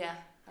me. Yeah.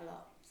 A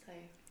lot. So.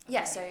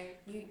 Yeah, so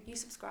you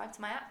subscribe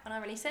to my app when I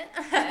release it?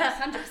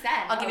 Yes, 100%.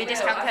 I'll give you a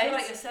discount code. I feel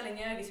like you're selling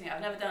yoga to me.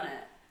 I've never done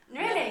it.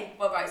 Really?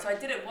 Well, right, so I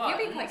did it once.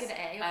 You've been quite good at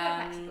it. You're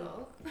quite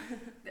flexible.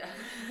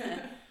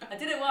 I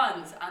did it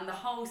once, and the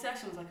whole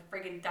session was like a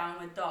frigging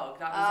downward dog.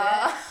 That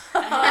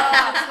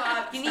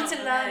was it. You need to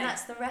learn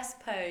that's the rest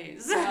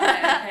pose. Right,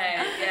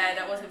 okay. Yeah,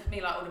 that wasn't for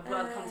me. All the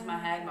blood comes to my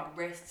head, my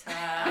wrists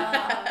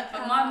hurt.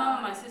 But my mum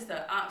and my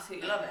sister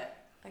absolutely love it.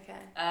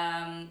 Okay.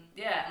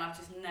 Yeah, and I've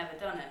just never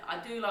done it. I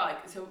do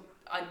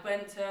I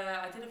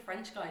did a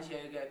French guy's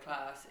yoga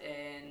class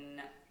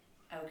in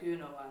El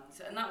Cuno once,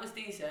 and that was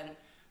decent.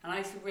 And I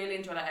used to really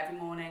enjoy that every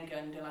morning, go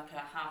and do like a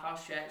half-hour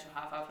stretch or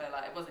half-hour flow.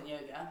 Like, it wasn't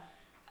yoga,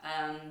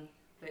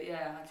 but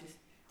yeah, I just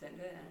don't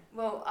do it.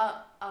 Well,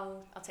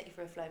 I'll take you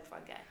for a flow before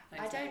I go.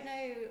 Thanks, I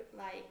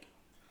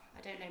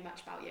don't know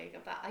much about yoga,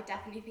 but I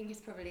definitely think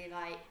it's probably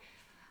like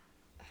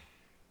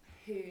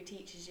who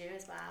teaches you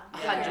as well.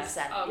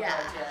 100%. Oh, yeah.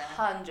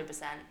 God,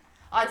 100%.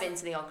 I've been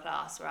to the odd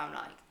class where I'm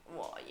like,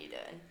 what are you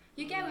doing?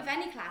 You get with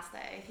any class though.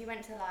 If you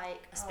went to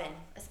like a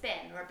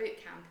spin or a boot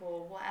camp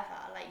or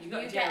whatever, like you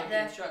get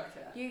the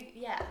instructor.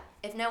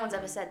 If no one's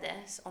ever said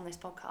this on this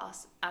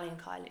podcast, Ali and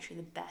Kai are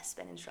literally the best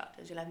spin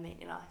instructors you'll ever meet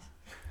in your life.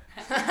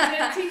 You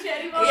don't teach it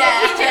anymore.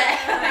 Yeah.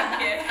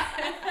 Thank you.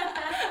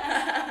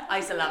 I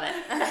used to love it.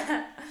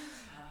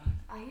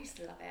 I used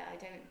to love it. I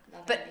don't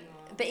love it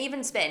anymore. But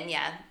even spin,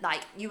 yeah,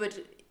 like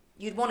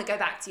you'd want to go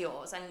back to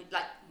yours and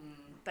like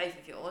both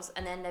of yours,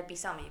 and then there'd be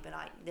some you'd be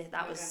like,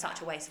 that was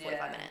such a waste of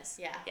 45 minutes.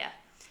 Yeah.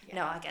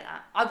 No, I get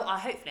that. I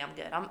hopefully I'm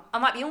good. I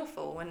might be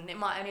awful, and it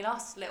might only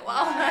last a little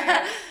while.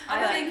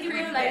 I think you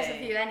flows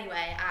with you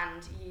anyway,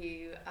 and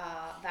you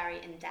are very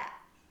in depth,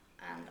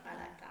 and I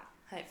like that.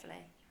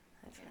 Hopefully.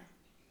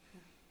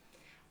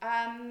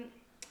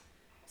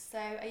 So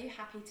are you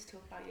happy to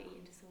talk about your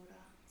eating disorder?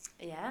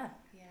 Yeah.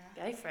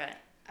 Go for it.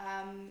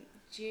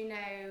 Do you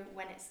know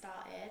when it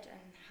started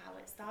and how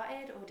it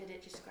started, or did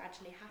it just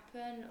gradually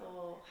happen,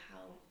 or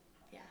how?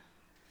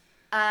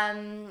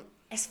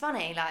 It's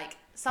funny, like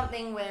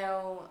something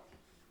will,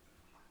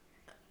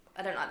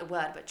 I don't like the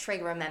word, but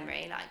trigger a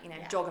memory,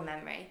 like, jog a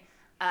memory.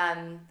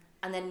 And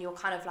then you'll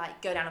kind of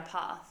like go down a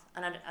path,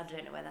 and I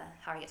don't know whether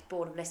Harry gets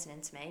bored of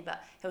listening to me,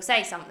 but he'll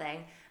say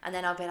something, and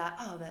then I'll be like,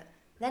 oh, but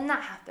then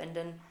that happened,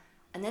 and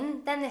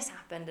then this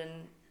happened,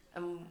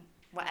 and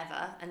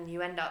whatever, and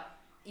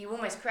you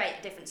almost create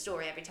a different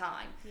story every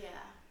time. Yeah.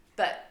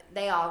 But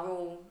they are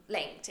all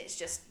linked. It's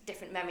just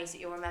different memories that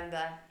you'll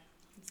remember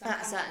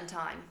at a certain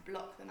time.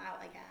 Block them out,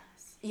 I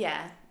guess.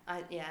 Yeah,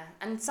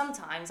 and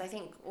sometimes I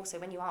think also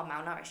when you are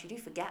malnourished, you do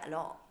forget a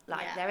lot.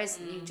 Like there is,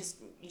 you just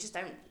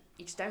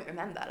don't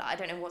remember. Like, I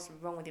don't know what's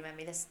wrong with your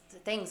memory. There's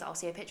things I'll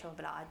see a picture of,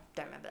 but like, I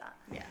don't remember that.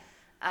 Yeah.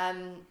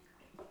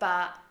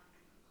 But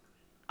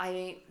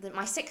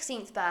my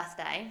 16th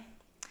birthday,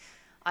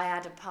 I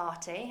had a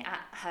party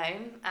at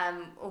home,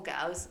 all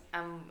girls,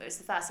 it was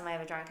the first time I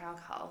ever drank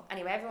alcohol.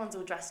 Anyway, everyone's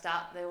all dressed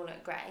up, they all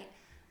look great,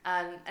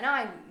 and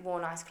I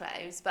wore nice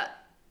clothes,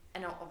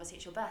 and obviously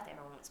it's your birthday,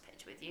 everyone wants a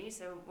picture with you,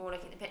 so we're all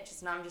looking at the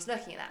pictures, and I'm just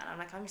looking at that, and I'm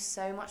like, I'm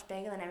so much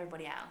bigger than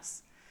everybody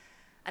else.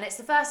 And it's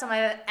the first time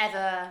I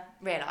ever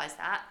realised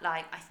that,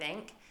 like, I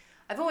think.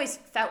 I've always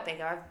felt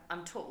bigger,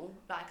 I'm tall,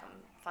 like,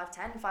 I'm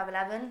 5'10",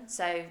 5'11",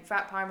 so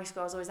throughout primary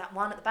school I was always that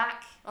one at the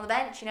back, on the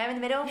bench, in the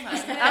middle, that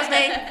was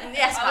me,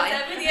 yes, fine.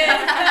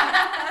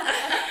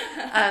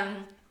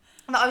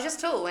 But I was just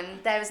tall,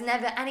 and there was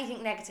never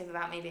anything negative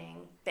about me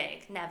being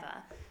big,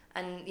 never.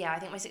 And yeah, I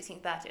think my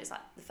 16th birthday was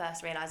like the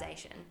first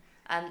realisation.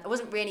 I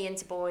wasn't really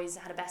into boys,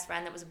 I had a best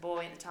friend that was a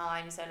boy at the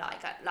time, so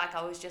like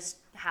I was just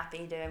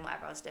happy doing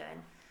whatever I was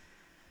doing.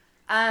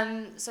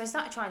 So I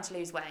started trying to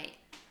lose weight,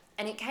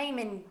 and it came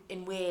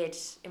in weird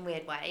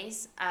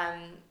ways.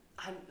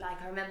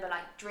 I remember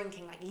like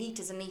drinking like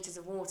litres and litres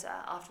of water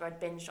after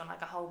I'd binged on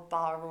like a whole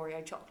bar of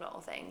Oreo chocolate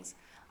or things.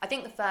 I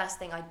think the first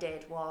thing I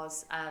did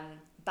was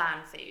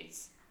ban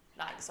foods.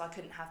 Like, so I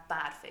couldn't have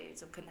bad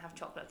foods, I couldn't have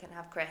chocolate, couldn't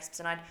have crisps,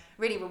 and I'd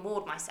really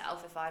reward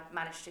myself if I'd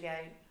managed to go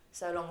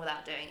so long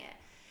without doing it.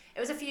 It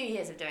was a few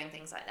years of doing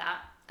things like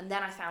that, and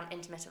then I found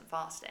intermittent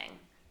fasting.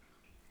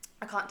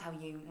 I can't tell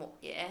you what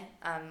year,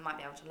 might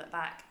be able to look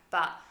back,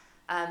 but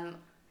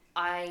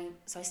I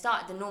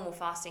started the normal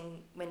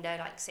fasting window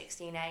like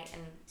 16-8,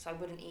 and so I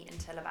wouldn't eat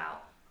until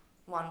about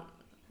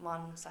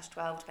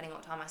 1/12, depending on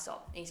what time I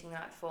stopped eating the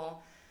night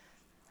before.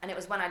 And it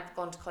was when I'd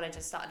gone to college, I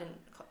started in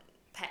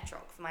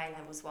Petrock for my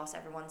A-levels whilst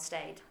everyone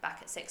stayed back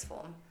at sixth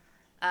form.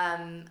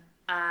 And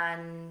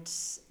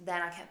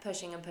then I kept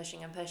pushing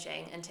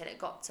until it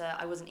got to,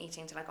 I wasn't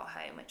eating until I got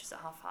home, which was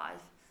at 5:30.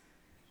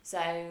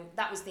 So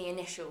that was the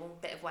initial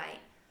bit of weight.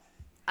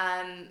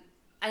 And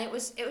it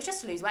was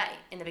just to lose weight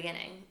in the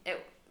beginning.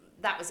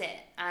 That was it.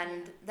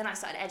 And then I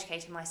started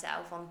educating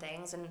myself on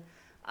things, and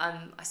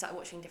I started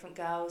watching different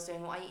girls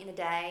doing what I eat in a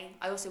day.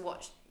 I also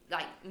watched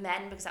like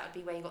men, because that would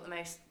be where you got the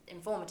most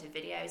informative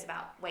videos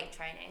about weight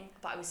training,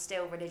 but I was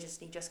still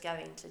religiously just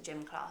going to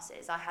gym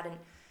classes. I hadn't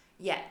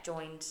yet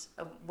joined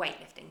a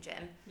weightlifting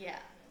gym. Yeah.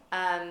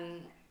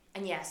 And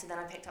yeah, so then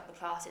I picked up the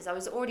classes. I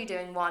was already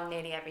doing one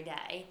nearly every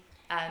day.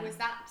 Was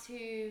that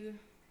to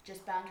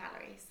just burn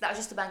calories? That was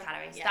just to burn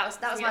calories. Yeah.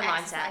 That was my mindset.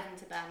 Exercising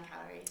to burn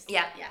calories.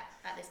 Yeah. Yeah,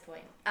 at this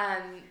point.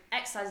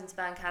 Exercising to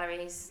burn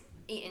calories,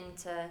 eating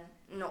to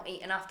not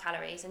eat enough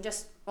calories, and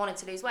just wanted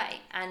to lose weight.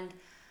 And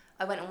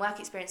I went on work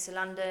experience to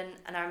London,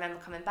 and I remember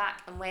coming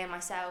back and weighing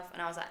myself,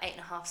 and I was like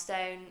 8.5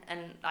 stone.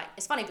 And like,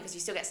 it's funny because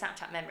you still get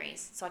Snapchat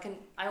memories, so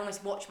I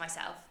almost watch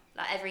myself.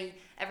 Like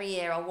every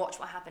year I'll watch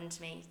what happened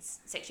to me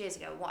 6 years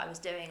ago, what I was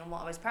doing and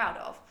what I was proud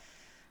of.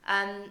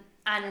 And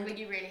were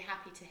you really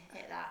happy to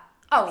hit that?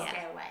 Oh yeah.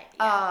 Stay away.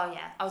 Oh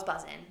yeah. I was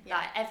buzzing. Yeah.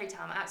 Like every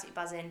time, absolutely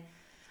buzzing.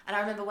 And I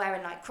remember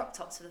wearing like crop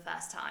tops for the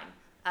first time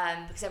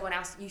because everyone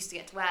else used to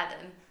get to wear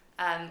them.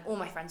 All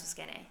my friends were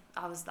skinny.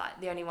 I was like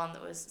the only one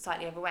that was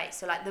slightly overweight.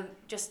 So like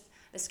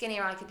the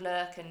skinnier I could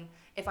look, and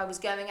if I was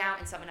going out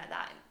in something like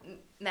that, it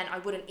meant I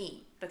wouldn't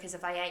eat, because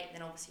if I ate,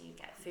 then obviously you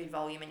get food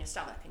volume in your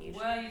stomach. And you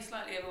were you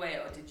slightly overweight,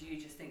 or did you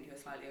just think you were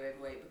slightly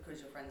overweight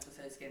because your friends were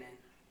so skinny?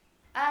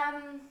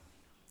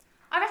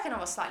 I reckon I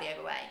was slightly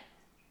overweight.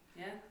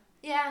 Yeah.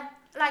 Yeah,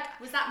 like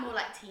Was that more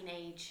like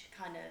teenage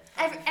kind of?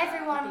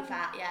 everyone, puppy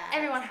fat, yeah.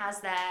 everyone has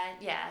their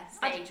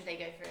stage they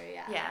go through,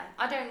 yeah. Yeah,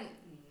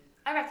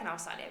 I reckon I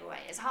was slightly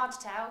overweight. It's hard to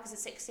tell because at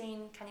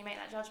 16, can you make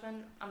that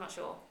judgment? I'm not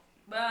sure.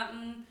 But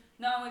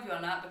no, I'm with you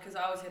on that, because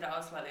I always heard that I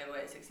was slightly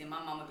overweight at 16.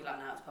 My mum would be like,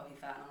 "No, it's puppy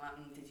fat," and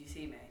I'm like, "Did you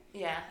see me?"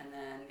 Yeah. And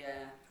then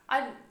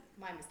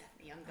Mine was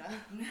definitely younger.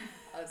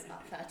 I was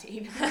about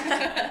 13.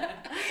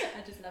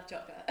 I just love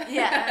chocolate.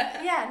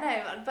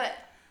 No, but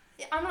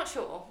I'm not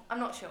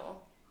sure.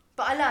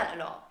 But I learnt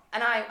a lot,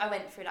 and I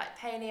went through like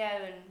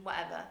paleo and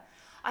whatever.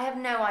 I have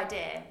no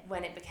idea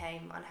when it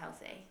became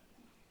unhealthy.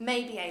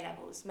 Maybe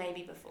A-levels,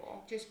 maybe before.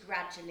 Just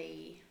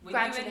gradually. Were you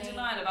in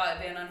denial about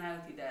it being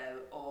unhealthy though,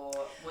 or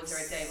was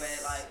there a day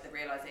where like the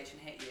realisation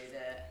hit you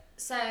that?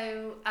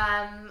 So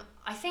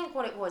I think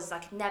what it was, I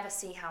could never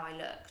see how I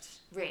looked,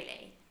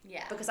 really.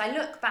 Yeah. Because I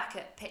look back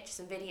at pictures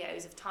and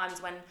videos of times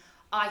when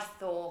I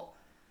thought,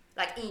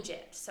 like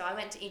Egypt. So I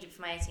went to Egypt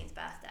for my 18th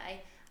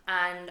birthday,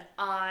 and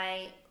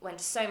I went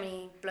to so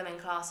many blooming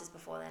classes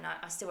before then.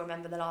 I still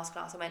remember the last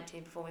class I went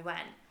to before we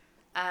went.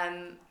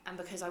 And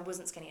because I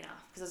wasn't skinny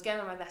enough, because I was going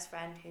with my best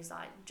friend who's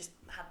like just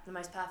had the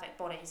most perfect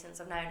body since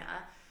I've known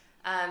her,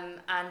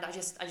 and I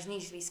just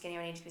needed to be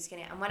skinnier.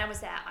 And when I was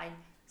there, I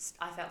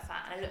felt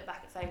fat, and I look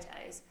back at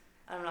photos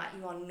and I'm like,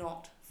 you are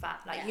not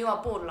fat, like you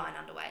are borderline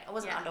underweight. I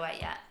wasn't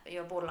underweight yet, but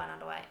you're borderline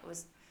underweight. It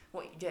was,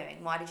 what you're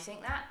doing, why did you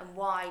think that, and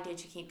why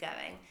did you keep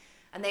going?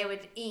 And they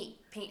would eat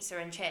pizza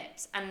and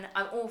chips, and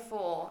I'm all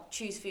for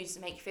choose foods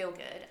that make you feel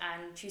good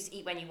and choose to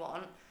eat when you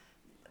want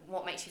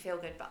what makes you feel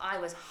good, but I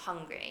was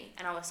hungry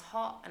and I was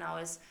hot and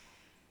I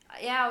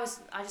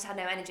just had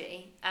no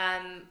energy.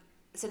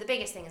 So the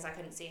biggest thing is I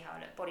couldn't see how I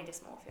looked, body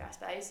dysmorphia, I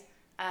suppose.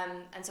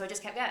 And so I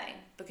just kept going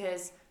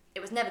because it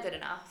was never good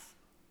enough.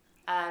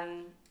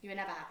 You were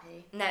never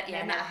happy. No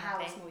matter how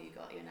happy. small you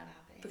got, you were never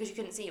happy. Because you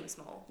couldn't see you were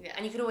small. Yeah.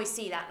 And you could always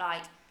see that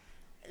like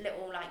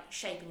little like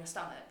shape in your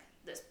stomach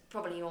that's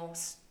probably your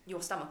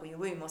stomach or your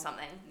womb or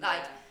something.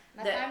 Like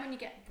I find when you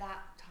get that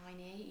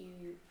tiny,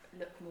 you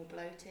look more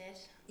bloated.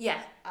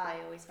 Yeah. I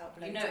always felt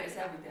bloated. You notice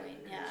everything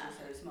because yeah.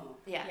 you're so small.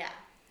 Yeah. Yeah.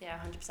 Yeah,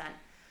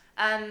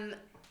 100%.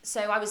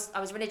 So I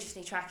was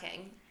religiously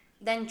tracking,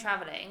 then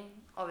travelling.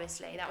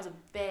 Obviously, that was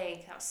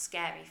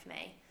scary for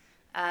me.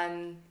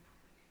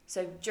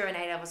 So during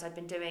A-levels, I'd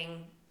been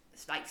doing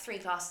like 3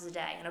 classes a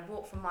day, and I'd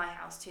walk from my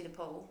house to the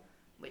pool,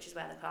 which is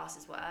where the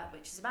classes were,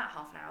 which is about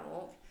half an hour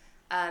walk,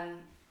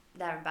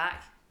 there and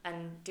back,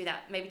 and do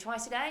that maybe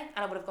twice a day.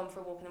 And I would have gone for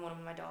a walk in the morning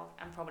with my dog,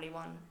 and probably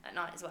one at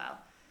night as well,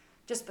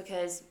 just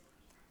because,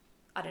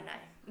 I don't know,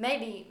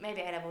 maybe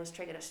A-levels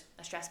triggered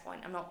a stress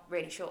point. I'm not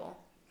really sure.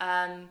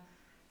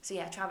 So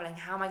yeah, travelling.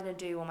 How am I going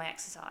to do all my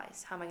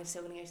exercise? How am I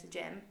still going to go to the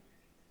gym?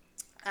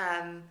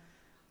 And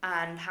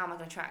how am I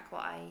going to track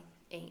what I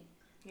eat?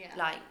 Yeah.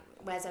 Like,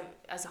 is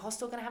a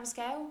hostel going to have a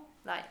scale?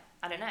 Like,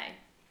 I don't know.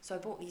 So I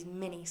bought these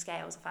mini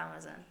scales off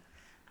Amazon,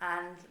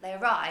 and they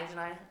arrived, and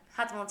I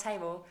had them on the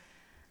table,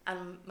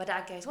 and my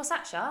dad goes, "What's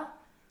that, Shah?"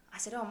 I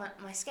said, "Oh,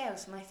 my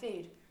scales for my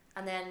food."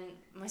 And then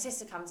my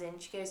sister comes in,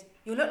 she goes,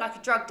 "You look like a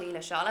drug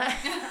dealer, Charlotte."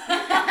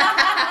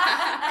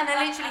 And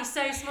they're literally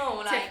so small,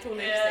 like, typical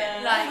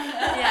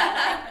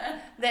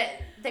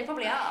they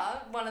probably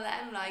are one of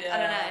them. Like, I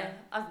don't know.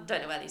 I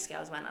don't know where these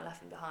scales went. I left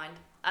them behind.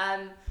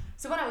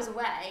 So when I was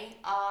away,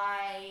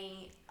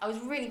 I was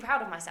really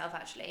proud of myself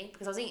actually,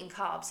 because I was eating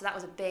carbs, so that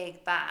was a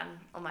big ban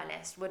on my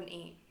list. Wouldn't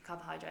eat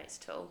carbohydrates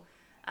at all.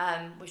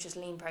 Was just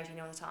lean protein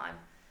all the time.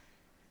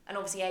 And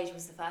obviously Asia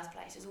was the first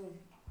place. It was all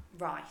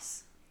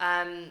rice.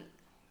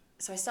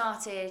 So I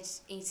started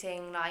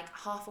eating like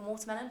half a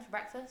watermelon for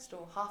breakfast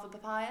or half a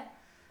papaya.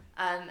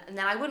 And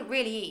then I wouldn't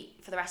really eat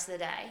for the rest of the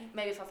day.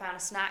 Maybe if I found a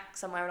snack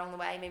somewhere along the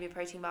way, maybe a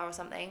protein bar or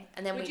something.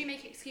 And then would you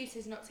make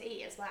excuses not to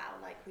eat as well?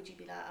 Like, would you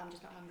be like, I'm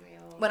just not hungry?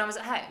 Or when I was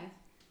at home?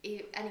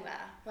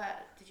 Anywhere. Where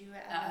did you?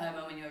 At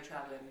home or when you were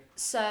travelling?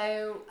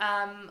 So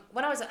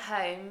when I was at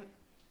home,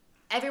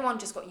 everyone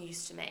just got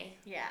used to me.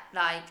 Yeah.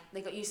 Like,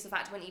 they got used to the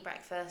fact I wouldn't eat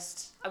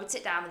breakfast. I would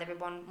sit down with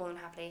everyone more than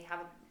happily, have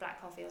a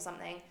black coffee or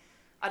something.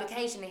 I'd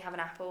occasionally have an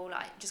apple,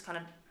 like, just kind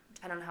of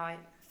depend on how I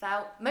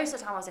felt. Most of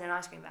the time I was in an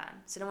ice cream van,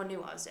 so no one knew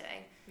what I was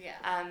doing. Yeah.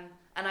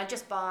 And I'd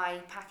just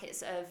buy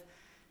packets of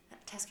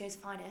Tesco's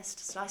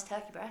finest sliced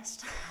turkey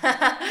breast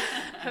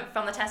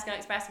from the Tesco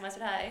Express in West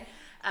Ho,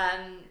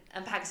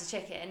 and packets of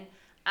chicken.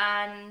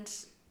 And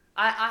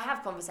I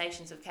have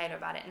conversations with Kayla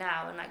about it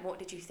now, and like, what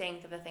did you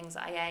think of the things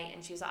that I ate?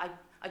 And she was like,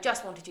 I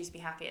just wanted you to be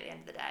happy at the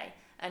end of the day.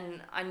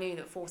 And I knew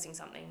that forcing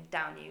something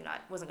down you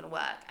like wasn't going to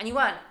work. And you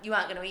weren't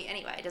going to eat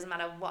anyway. It doesn't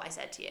matter what I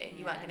said to you.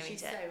 You weren't going to eat it.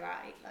 She's so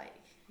right. Like,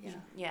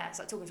 It's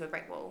like talking to a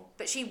brick wall.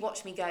 But she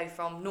watched me go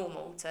from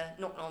normal to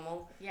not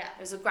normal. Yeah.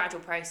 It was a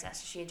gradual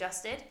process. She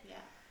adjusted. Yeah.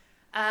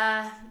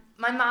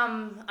 My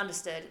mum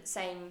understood,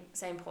 same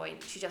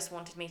point. She just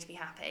wanted me to be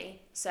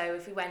happy. So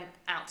if we went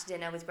out to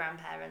dinner with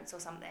grandparents or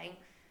something,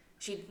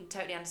 she'd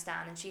totally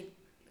understand, and she'd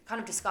kind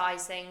of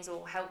disguise things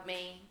or help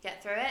me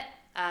get through it.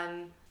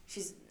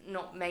 She's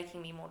not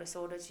making me more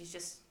disordered. She's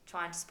just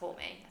trying to support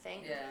me, I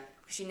think. Yeah.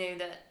 Because she knew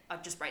that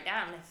I'd just break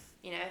down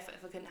if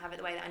I couldn't have it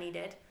the way that I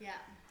needed. Yeah.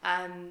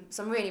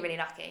 So I'm really, really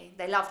lucky.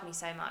 They loved me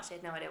so much. They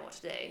had no idea what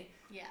to do.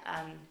 Yeah.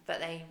 But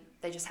they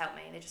just helped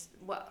me.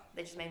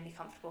 They just made me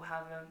comfortable,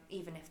 however,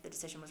 even if the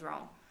decision was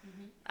wrong.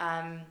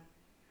 Mm-hmm.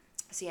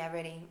 So yeah,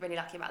 really, really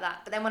lucky about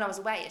that. But then when I was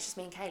away, it's just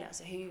me and Kayla.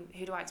 So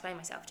who do I explain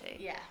myself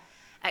to? Yeah.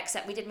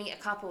 Except we did meet a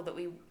couple that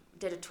we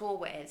did a tour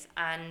with,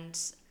 and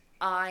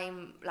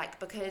I'm like,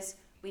 because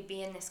we'd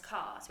be in this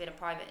car, so we had a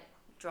private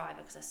driver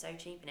because they're so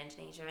cheap in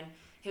Indonesia, and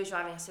he was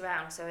driving us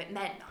around, so it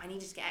meant I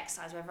needed to get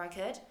exercise wherever I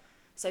could.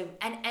 So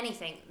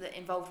anything that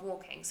involved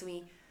walking. So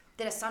we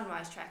did a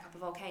sunrise trek up a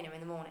volcano in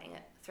the morning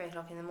at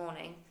 3:00 in the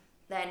morning,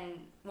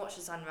 then watched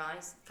the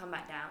sunrise, come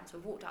back down. So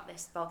we walked up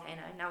this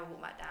volcano, now we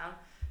walk back down.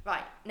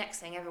 Right, next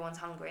thing, everyone's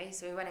hungry,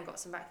 so we went and got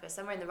some breakfast.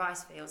 Then we're in the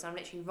rice fields, and I'm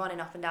literally running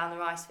up and down the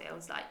rice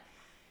fields, like,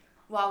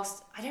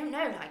 whilst, I don't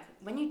know, like,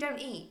 when you don't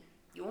eat,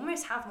 you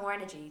almost have more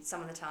energy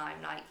some of the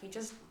time. Like, you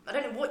just, I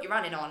don't know what you're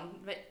running on,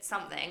 but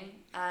something.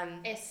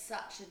 It's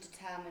such a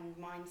determined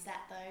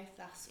mindset, though.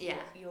 That's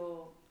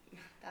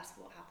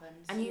what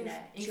happens. And you know,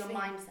 it's your feel,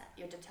 mindset.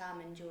 You're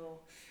determined.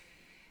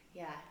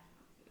 Yeah.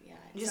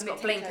 You just got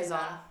blinkers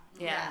on.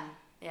 Yeah.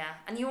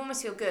 And you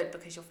almost feel good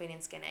because you're feeling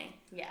skinny.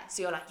 Yeah.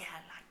 So you're like,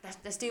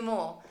 let's do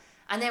more.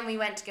 And then we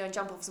went to go and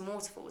jump off some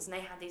waterfalls, and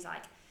they had these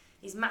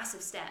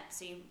massive steps.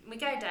 So we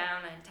go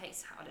down, and it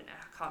takes, I don't know,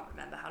 I can't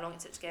remember how long it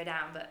took to go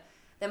down, but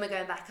then we're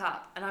going back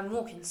up, and I'm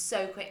walking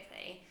so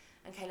quickly,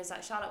 and Kayla's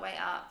like, Charlotte, wait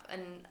up,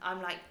 and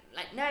I'm like,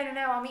 no,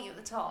 I'll meet you at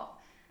the top.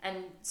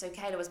 And so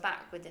Kayla was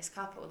back with this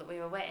couple that we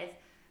were with,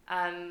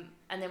 and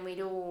then we'd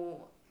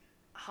all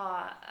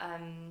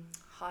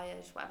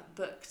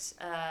booked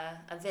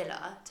a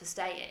villa to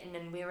stay in,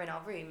 and we were in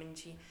our room, and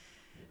she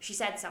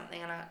said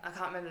something, and I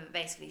can't remember, but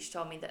basically she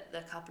told me that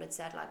the couple had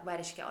said, like, where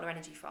does she get all her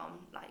energy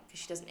from? Like,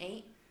 because she doesn't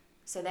eat.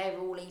 So they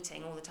were all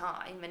eating all the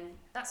time, and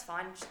that's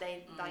fine.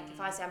 Like, if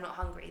I say I'm not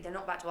hungry, they're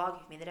not about to argue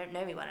with me. They don't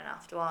know me well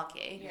enough to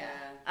argue. Yeah.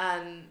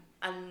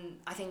 And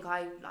I think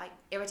I, like,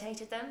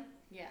 irritated them.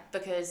 Yeah.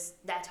 Because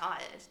they're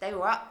tired. They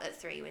were up at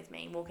 3 with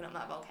me, walking up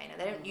that volcano.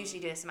 They don't usually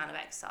do this amount of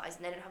exercise,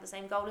 and they don't have the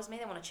same goal as me.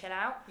 They want to chill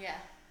out. Yeah.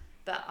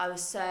 But I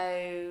was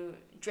so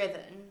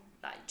driven,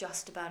 like,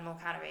 just to burn more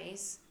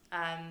calories,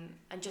 and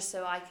just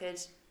so I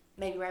could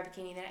maybe wear a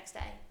bikini the next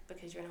day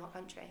because you're in a hot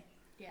country.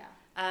 Yeah.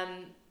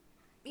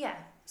 Yeah.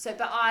 So,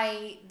 but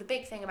the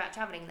big thing about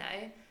travelling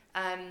though,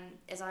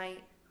 is my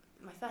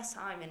first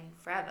time in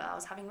forever, I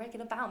was having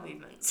regular bowel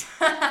movements.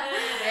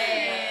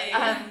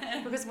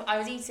 Because I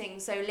was eating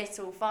so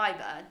little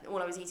fibre,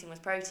 all I was eating was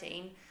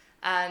protein.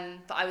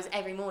 But I was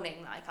every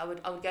morning, like, I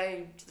would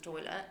go to the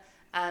toilet,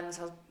 so I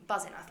was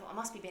buzzing. I thought, I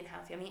must be being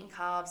healthy, I'm eating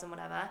carbs and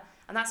whatever.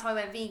 And that's how I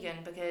went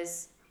vegan,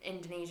 because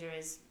Indonesia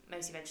is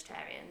mostly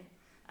vegetarian.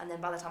 And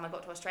then by the time I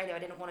got to Australia, I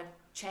didn't want to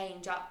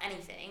change up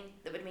anything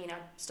that would mean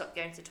I'd stop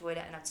going to the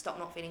toilet and I'd stop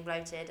not feeling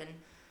bloated and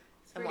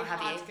really what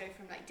have you. It's really hard to go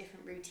from, like,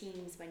 different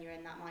routines when you're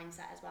in that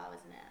mindset as well,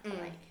 isn't it?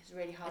 Like, it's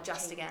really hard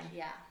adjust to change.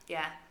 again.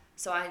 Yeah.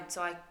 So I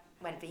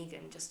went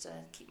vegan just to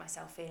keep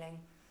myself feeling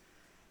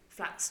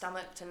flat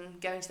stomached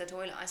and going to the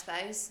toilet, I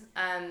suppose.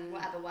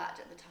 Whatever worked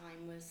at the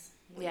time was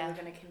what you were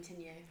going to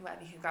continue.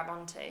 Whatever you could grab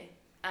onto.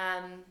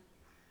 I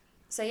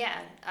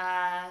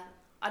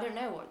don't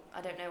know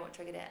what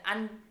triggered it,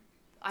 and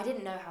I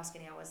didn't know how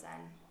skinny I was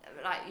then.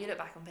 Like, you look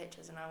back on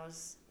pictures and I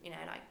was,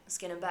 like,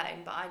 skin and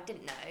bone, but I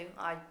didn't know.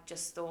 I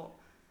just thought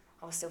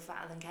I was still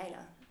fatter than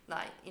Kayla.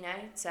 Like,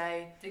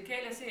 so... Did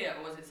Kayla see it,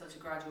 or was it such a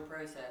gradual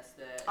process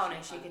that... Oh,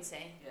 no, she could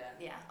see.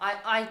 Yeah.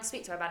 I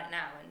speak to her about it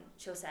now, and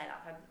she'll say,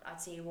 like,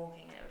 I'd see you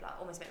walking, and it would, like,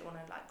 almost make me want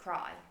to, like,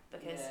 cry,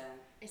 because... Yeah.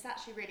 It's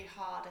actually really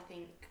hard, I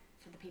think,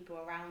 for the people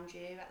around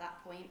you at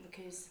that point,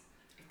 because...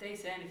 If they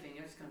say anything,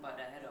 you're just going to bite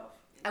their head off.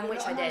 And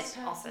which I did, often.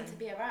 You're not a nice person to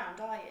be around,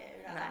 are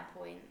you, at No. that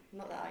point?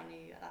 Not that I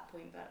knew at that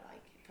point, but,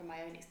 like, from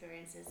my own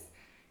experiences,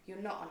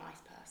 you're not a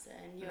nice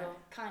person. You're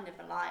kind of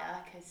a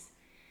liar, because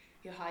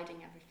you're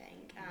hiding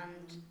everything.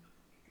 And,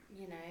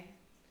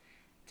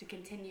 to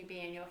continue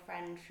being your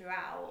friend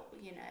throughout,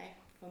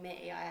 for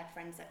me, I had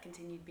friends that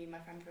continued being my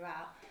friend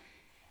throughout.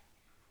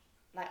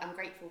 Like, I'm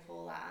grateful for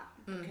all that,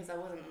 because I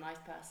wasn't a nice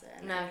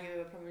person. No. And you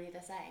were probably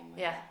the same.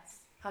 Yeah,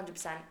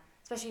 100%.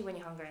 Especially when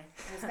you're hungry.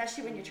 And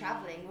especially when you're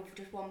travelling with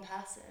just one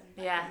person.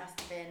 Like, Yeah. It must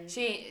have been...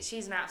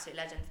 She's an absolute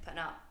legend for putting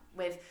up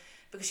with...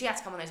 Because she had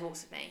to come on those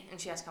walks with me, and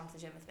she had to come to the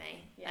gym with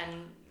me. Yeah.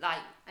 And,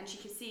 like... And she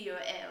could see you were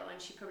ill,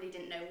 and she probably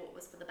didn't know what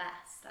was for the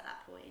best at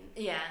that point.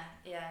 Yeah.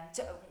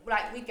 So,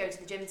 like, we'd go to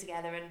the gym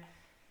together,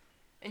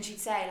 and she'd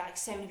say, like,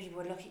 so many people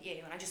would look at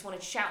you, and I just wanted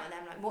to shout at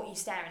them, like, what are you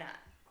staring at?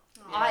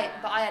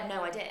 But I had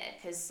no idea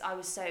because I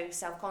was so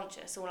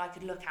self-conscious. All I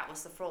could look at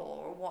was the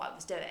floor or what I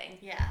was doing.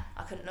 Yeah.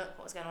 I couldn't look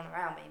what was going on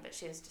around me, but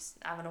she was just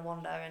having a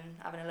wander and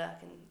having a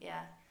look, and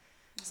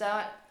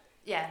So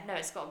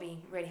it's got to be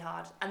really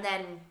hard. And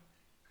then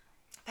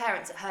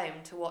parents at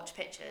home to watch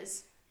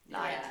pictures,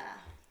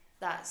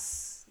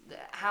 that's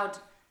how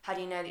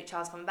do you know that your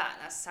child's coming back?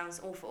 That sounds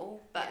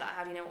awful, but like,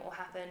 how do you know what will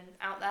happen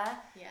out there?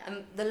 Yeah.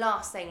 And the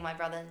last thing my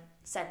brother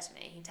said to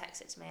me, he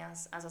texted to me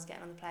as I was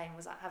getting on the plane,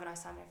 was like, have a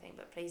nice time and everything,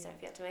 but please don't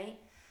forget to eat.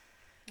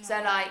 Oh.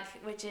 So like,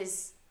 which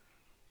is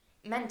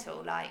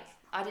mental. Like,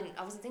 I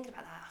wasn't thinking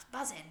about that. I was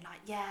buzzing.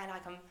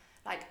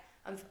 Like,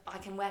 I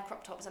can wear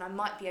crop tops and I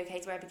might be okay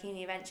to wear a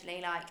bikini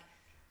eventually. Like,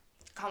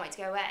 can't wait to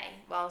go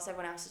away. Whilst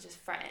everyone else is just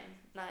fretting,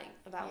 like,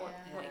 about what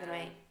you're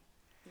gonna eat.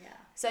 Yeah.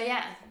 So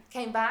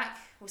came back,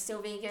 was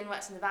still vegan,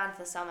 worked in the van for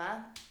the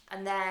summer,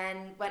 and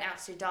then went out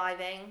to do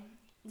diving.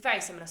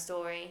 Very similar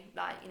story,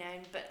 like,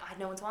 but I had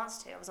no one to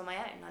answer to. I was on my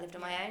own. I lived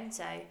on my own,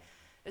 so it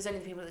was only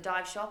the people at the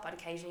dive shop. I'd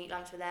occasionally eat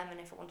lunch with them, and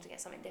if I wanted to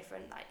get something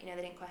different, like, they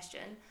didn't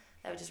question.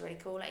 They were just really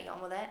cool, let you get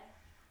on with it.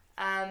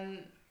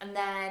 And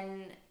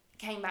then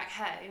came back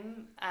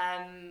home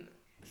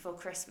before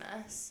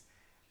Christmas,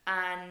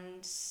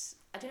 and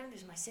I don't know if it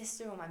was my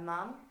sister or my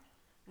mum,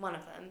 one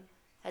of them,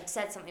 had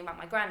said something about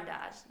my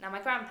granddad. Now, my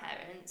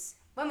grandparents,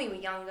 when we were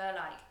younger,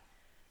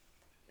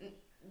 like,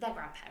 their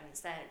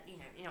grandparents, they're, you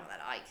know what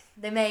they're like.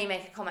 They may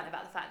make a comment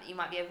about the fact that you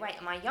might be overweight.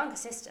 And my younger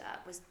sister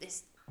was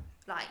this,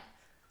 like,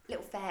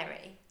 little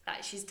fairy.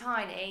 Like, she's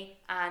tiny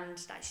and,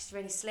 like, she's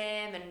really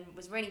slim and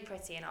was really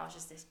pretty, and I was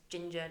just this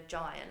ginger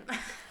giant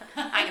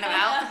hanging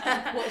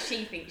about. What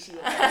she thinks she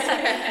was. No,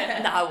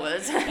 I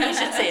was. You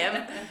should see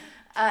him.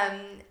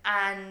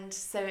 And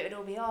so it would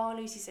all be, oh,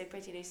 Lucy's so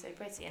pretty,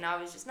 and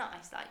I was just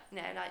nice, like,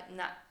 and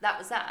that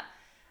was that.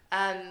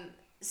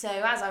 So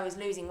as I was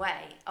losing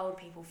weight, old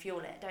people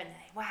fuel it, don't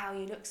they? Wow,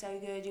 you look so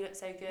good, yeah.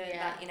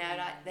 Like,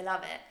 like, they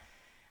love it.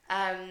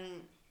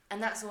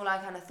 And that's all I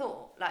kind of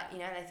thought, like, they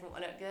thought I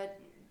looked good.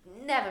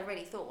 Never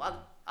really thought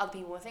what other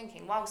people were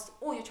thinking. Whilst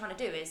all you're trying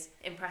to do is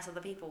impress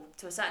other people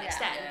to a certain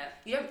extent,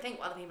 you don't think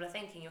what other people are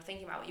thinking, you're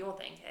thinking about what you're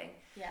thinking.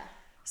 Yeah.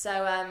 So,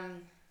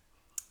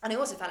 and I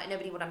also felt like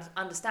nobody would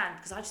understand,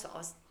 because I just thought I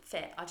was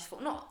fit. I just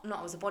thought not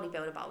I was a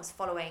bodybuilder, but I was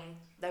following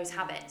those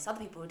habits.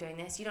 Other people were doing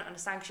this. You don't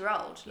understand because you're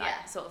old,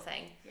 like, sort of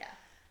thing. Yeah.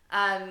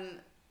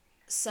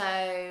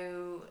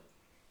 So,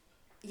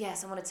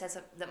 someone had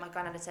said that my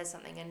granddad had said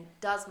something. And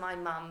does my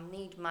mum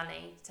need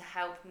money to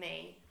help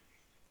me,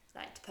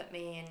 like, to put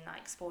me in,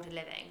 like, supported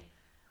living?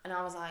 And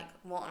I was like,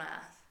 what on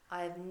earth?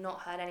 I have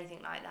not heard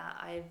anything like that.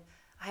 I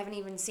haven't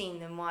even seen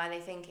them. Why are they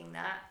thinking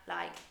that?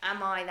 Like,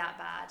 am I that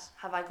bad?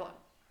 Have I got,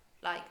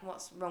 like,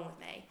 what's wrong with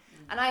me?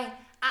 And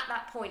at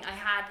that point, I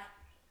had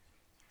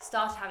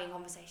started having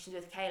conversations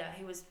with Kayla,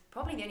 who was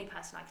probably the only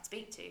person I could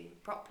speak to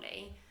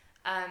properly,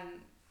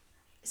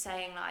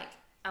 saying, like,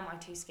 am I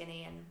too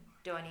skinny, and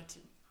do I need to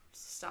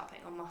start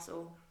putting on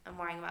muscle, and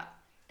worrying about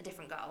a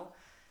different goal?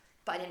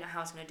 But I didn't know how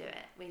I was going to do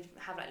it. We'd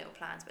have, like, little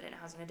plans, but I didn't know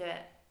how I was going to do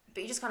it.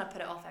 But you just kind of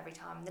put it off every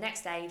time. The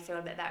next day, you'd feel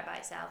a bit better about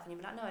yourself, and you'd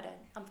be like, no, I don't.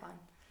 I'm fine.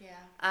 Yeah.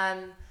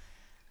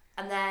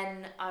 And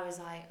then I was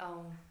like,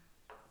 oh,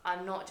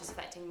 I'm not just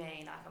affecting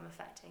me, like, I'm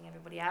affecting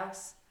everybody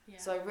else. Yeah.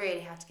 So I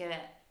really had to give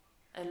it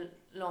a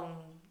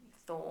long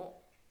thought.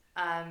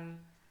 And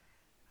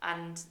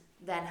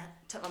then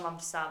took my mum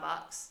to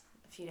Starbucks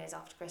a few days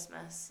after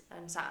Christmas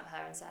and sat with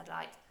her and said,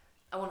 like,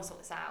 I want to sort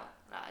this out,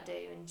 like, I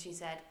do. And she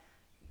said,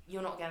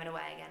 you're not going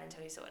away again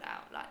until you sort it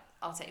out. Like,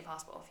 I'll take your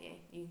passport off you.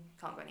 You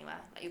can't go anywhere.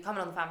 Like, you're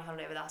coming on the family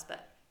holiday with us,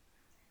 but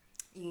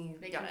you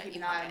They don't can keep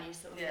you an can't eye go. on you,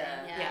 sort of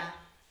Yeah. thing.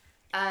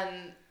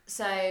 Yeah.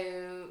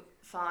 So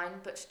fine,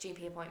 booked a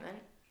GP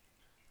appointment,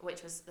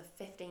 which was the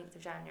 15th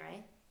of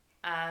January.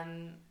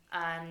 And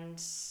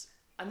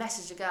I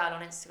messaged a girl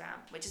on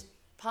Instagram, which is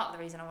part of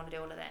the reason I want to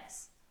do all of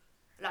this.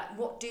 Like,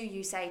 what do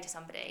you say to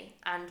somebody?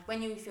 And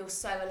when you feel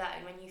so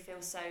alone, when you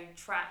feel so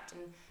trapped,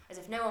 and as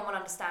if no one will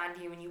understand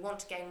you, and you want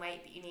to gain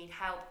weight but you need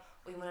help,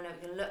 or you want to know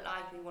what you're going to look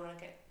like, or you want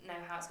to know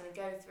how it's going to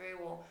go through,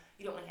 or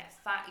you don't want to get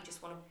fat, you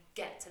just want to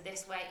get to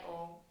this weight,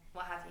 or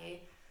what have you.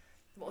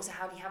 But also,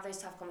 how do you have those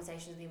tough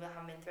conversations with people that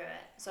haven't been through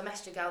it? So I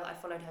messaged a girl that I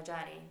followed her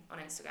journey on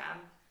Instagram.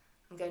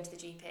 I'm going to the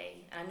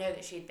GP, and I know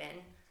that she'd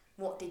been.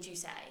 What did you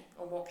say,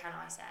 or what can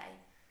I say?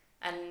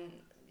 And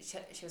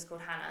she was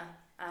called Hannah,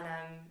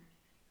 and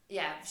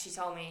she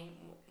told me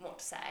what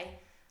to say,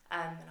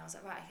 and I was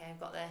like, right, okay, I've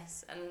got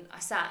this. And I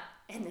sat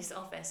in this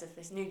office of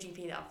this new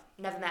GP that I've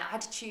never met. I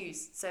had to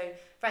choose. So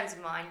friends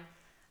of mine,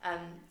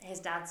 his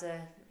dad's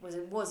was a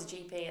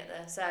GP at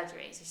the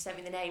surgery, so she sent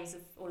me the names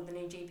of all of the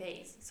new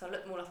GPs. So I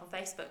looked them all up on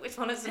Facebook. Which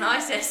one is the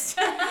nicest?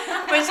 Which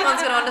one's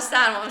going to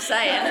understand what I'm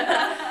saying?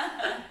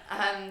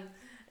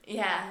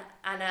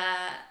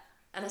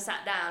 And I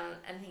sat down,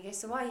 and he goes,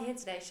 so why are you here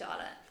today,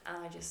 Charlotte? And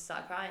I just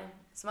started crying.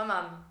 So my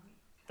mum,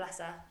 bless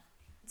her,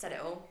 said it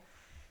all.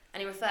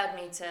 And he referred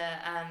me to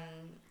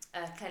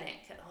a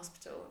clinic at the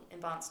hospital in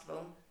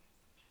Barnstable.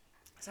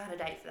 So I had a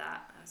date for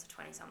that. I was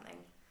 20-something.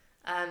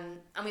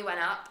 And we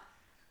went up.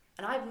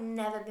 And I've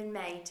never been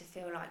made to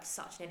feel like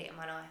such an idiot in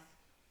my life.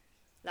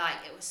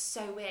 Like, it was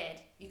so weird.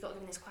 You got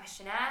given this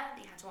questionnaire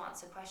that you had to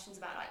answer questions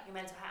about, like, your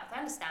mental health. I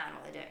understand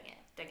why they're doing it,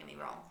 don't get me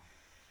wrong.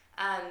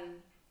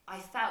 I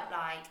felt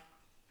like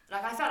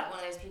one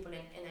of those people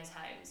in those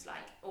homes,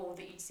 like, or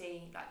that you'd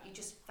see, like, you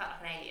just felt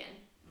like an alien.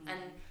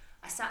 And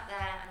I sat there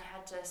and I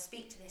had to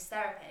speak to this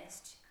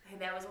therapist, who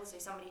there was also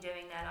somebody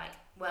doing their, like,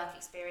 work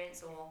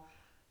experience or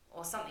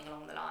something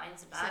along the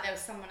lines of that. So there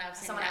was someone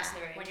else in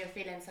the room when you're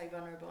feeling so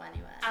vulnerable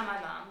anyway. And my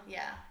mum.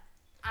 Yeah.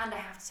 And I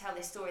have to tell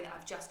this story that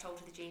I've just told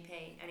to the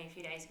GP only a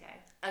few days ago.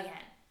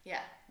 Again.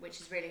 Yeah,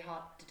 which is really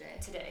hard to do.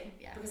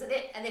 Yeah. Because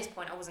at this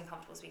point I wasn't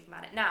comfortable speaking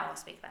about it. Now I'll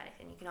speak about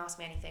anything. You can ask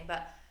me anything.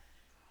 But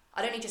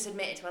I'd only just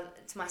admitted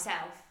to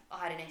myself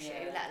I had an issue,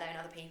 let alone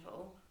other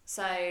people.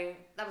 So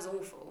that was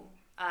awful.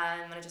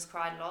 And I just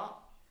cried a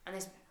lot. And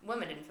this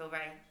woman didn't feel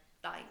very,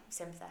 like,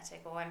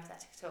 sympathetic or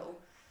empathetic at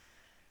all.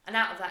 And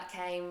out of that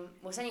came,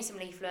 we'll send you some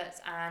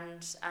leaflets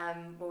and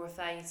we'll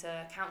refer you to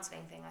a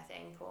counselling thing, I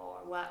think, or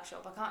a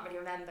workshop. I can't really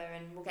remember,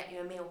 and we'll get you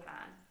a meal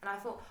plan. And I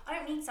thought, I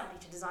don't need somebody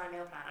to design a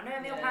meal plan. I know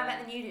a meal plan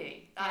better than you do.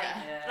 Like,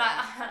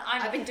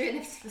 I've been doing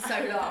this for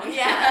so long.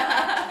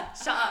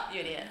 Shut up,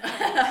 you idiot.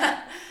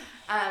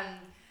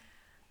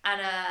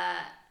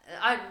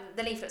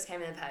 The leaflets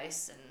came in the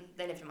post, and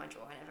they lived in my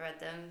drawer. I never read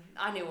them.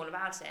 I knew all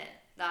about it.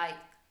 Like,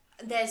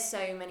 there's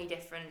so many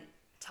different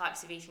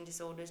types of eating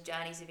disorders,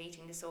 journeys of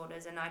eating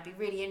disorders, and I'd be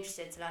really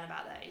interested to learn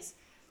about those.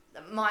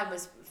 Mine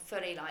was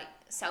fully, like,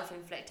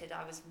 self-inflicted.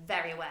 I was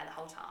very aware the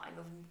whole time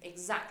of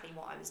exactly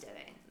what I was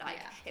doing. Like,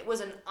 it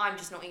wasn't, I'm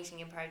just not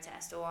eating in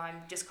protest, or I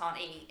just can't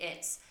eat.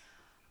 It's,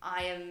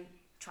 I am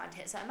trying to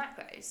hit certain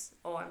macros,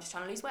 or I'm just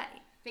trying to lose weight.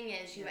 Thing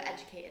is, you were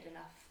educated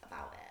enough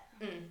about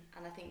it,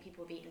 and I think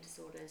people with eating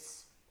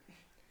disorders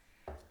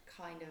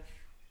kind of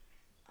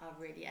are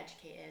really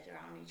educated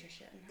around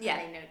nutrition. Yeah.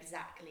 And they know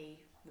exactly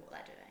what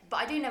they're doing. But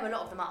I do know a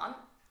lot of them aren't,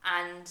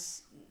 and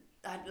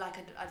I'd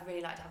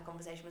really like to have a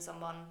conversation with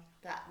someone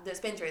that's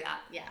been through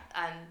that. Yeah.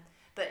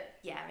 But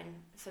yeah, and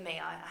for me,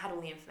 I had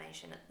all the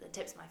information at the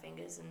tips of my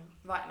fingers and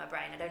right in my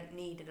brain. I don't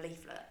need a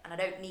leaflet, and I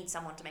don't need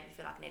someone to make me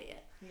feel like an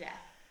idiot. Yeah.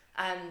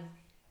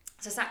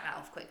 So I sacked that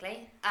off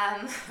quickly.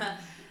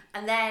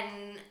 And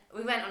then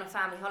we went on a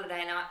family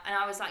holiday, and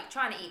I was, like,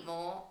 trying to eat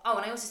more. Oh,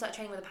 and I also started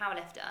training with a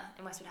powerlifter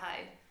in Westwood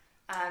Ho.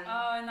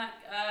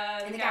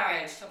 In the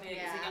garage. Top of, is it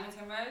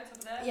Yellington Road, top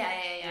of there?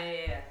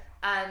 Yeah.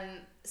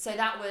 So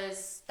that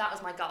was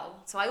my goal.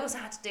 So I also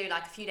had to do,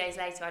 like, a few days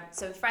later.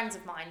 So friends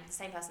of mine, the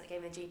same person that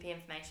gave me the GP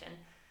information,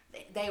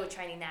 they were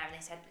training there, and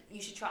they said,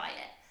 you should try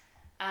it.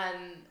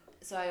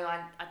 So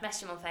I'd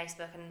messaged him on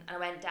Facebook, and I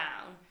went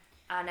down,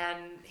 and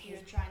he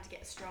was trying to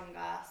get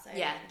stronger. So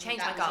change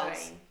my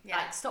goals.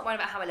 Like, stop worrying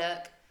about how I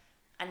look,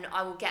 and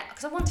I will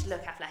because I wanted to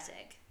look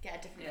athletic. Get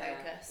a different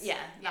focus.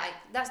 Like,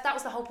 that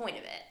was the whole point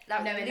of it.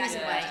 Knowing that you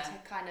want to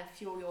kind of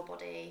fuel your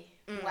body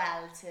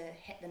well to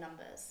hit the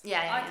numbers.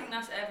 I think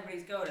that's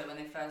everybody's goal when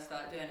they first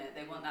start doing it.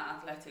 They want that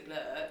athletic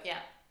look. Yeah.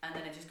 And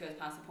then it just goes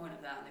past the point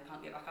of that, and they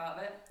can't get back out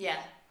of it.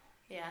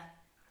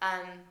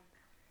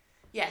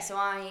 So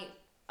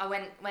I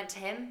went to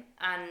him,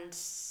 and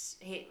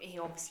he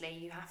obviously,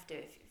 you have to,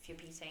 if you're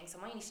beating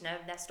someone, you need to know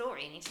their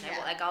story, you need to know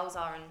what their goals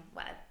are and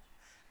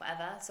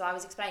whatever. So I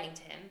was explaining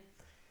to him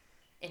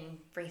in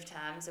brief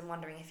terms and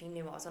wondering if he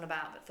knew what I was on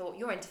about, but thought,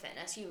 you're into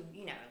fitness, you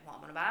know what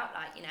I'm on about,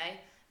 like, you know.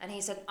 And he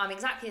said, I'm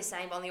exactly the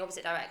same, but on the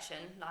opposite direction.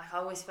 Like, I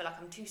always feel like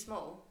I'm too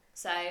small.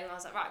 So I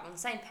was like, right, we're on the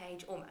same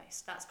page,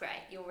 almost. That's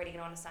great. You're really going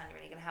to understand, you're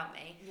really going to help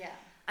me. Yeah.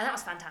 And that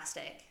was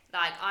fantastic.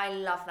 Like, I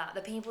love that.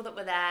 The people that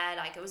were there,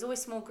 like, it was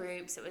always small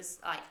groups. It was,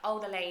 like,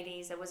 older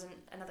ladies. There wasn't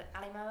another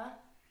Ali Moa.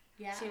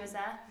 Yeah. She was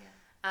there.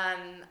 Yeah.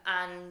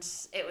 And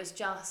it was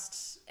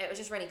just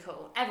really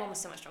cool. Everyone was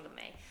so much stronger than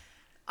me.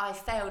 I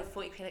failed a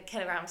 40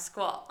 kilogram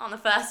squat on the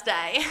first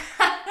day,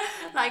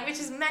 like, which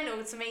is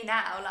mental to me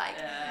now. Like,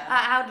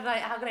 how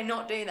could I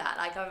not do that?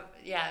 Like,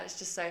 it was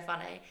just so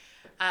funny.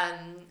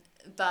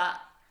 But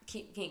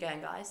keep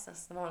going, guys.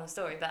 That's the moral of the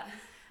story. But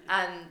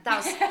that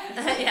was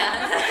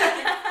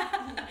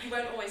you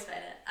won't always fail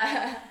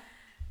it.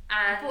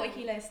 And 40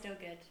 kilos is still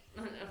good.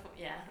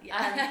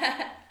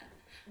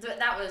 But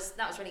that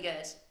was really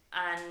good.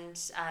 And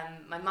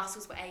my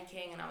muscles were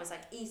aching, and I was,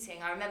 like,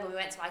 eating. I remember we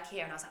went to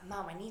IKEA, and I was like,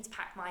 Mum, I need to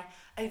pack my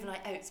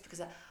overnight oats because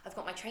I've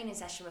got my training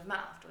session with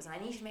Matt afterwards, and I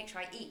need to make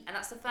sure I eat. And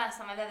that's the first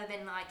time I've ever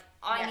been like,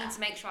 I need to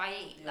make sure I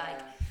eat. Like,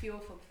 fuel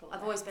for performance.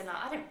 I've always been like,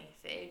 I don't need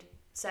food.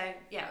 So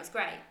it was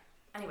great.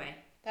 Anyway,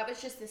 that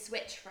was just the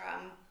switch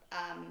from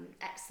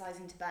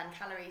exercising to burn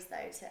calories,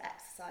 though, to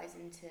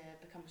exercising to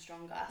become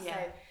stronger. So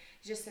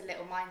just a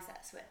little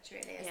mindset switch,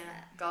 really, isn't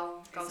it?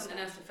 Goal something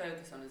else to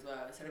focus on as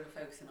well. Instead of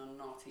focusing on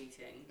not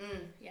eating,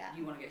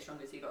 you want to get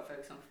stronger, so you've got to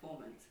focus on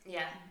performance. So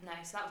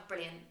that was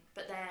brilliant.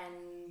 But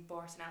then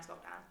Boris announced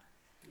lockdown.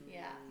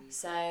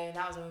 So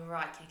that was a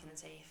right kick in the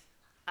teeth.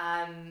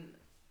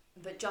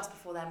 But just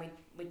before then,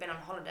 we'd been on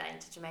holiday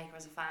to Jamaica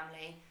as a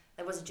family.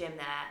 There was a gym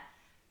there,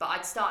 but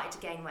I'd started to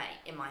gain weight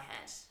in my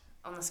head.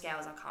 On the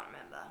scales, I can't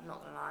remember, I'm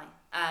not going to lie.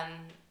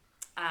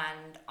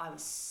 And I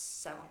was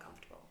so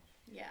uncomfortable.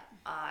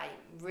 I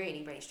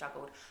really, really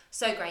struggled.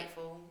 So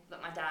grateful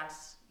that my dad,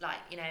 like,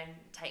 you know,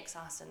 takes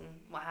us and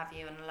what have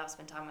you, and I love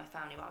spending time with my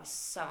family, but I was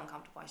so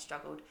uncomfortable. I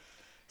struggled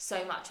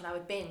so much, and I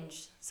would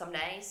binge some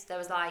days. There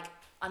was like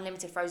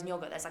unlimited frozen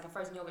yogurt. There's like a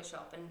frozen yogurt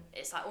shop, and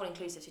it's like all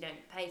inclusive, so you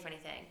don't pay for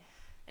anything.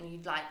 And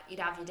you'd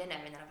have your dinner,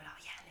 and then I'd be like,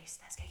 oh yeah,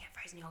 let's go get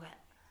frozen yogurt,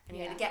 and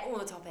you'd get all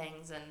the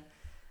toppings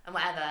and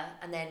whatever,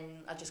 and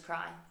then I'd just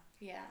cry.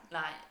 Yeah.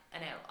 Like,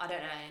 I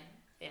don't know.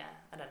 Yeah,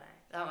 I don't know.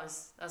 That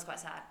was quite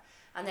sad.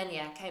 And then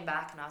came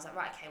back, and I was like,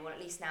 right, okay, well at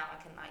least now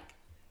I can like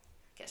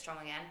get strong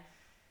again.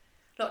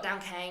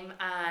 Lockdown came,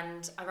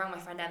 and I rang my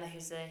friend Emma,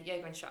 who's a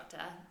yoga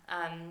instructor,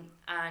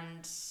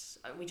 and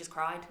we just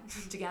cried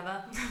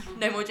together.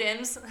 No more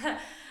gyms.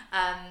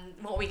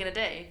 What are we gonna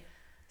do?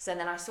 So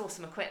then I saw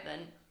some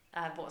equipment,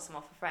 bought some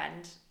off a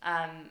friend,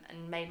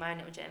 and made my own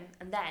little gym,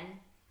 and then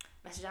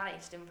messaged Ali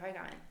to do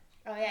programming.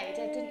 Oh yeah, you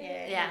did, didn't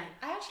you? Yeah.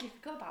 I actually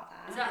forgot about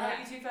that. Is that how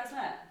you two first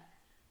met?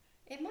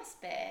 It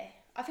must be.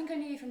 I think I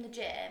knew you from the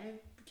gym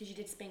because you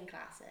did spin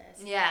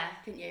classes. Yeah.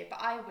 Didn't you?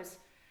 But I was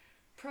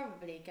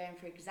probably going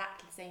through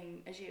exactly the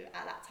same as you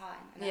at that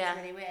time. And that's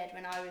really weird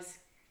when I was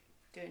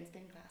doing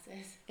spin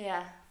classes.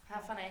 Yeah,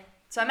 how funny.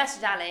 So I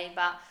messaged Ali,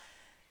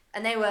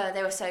 and they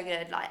were so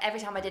good. Like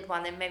every time I did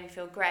one, they made me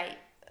feel great.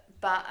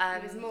 But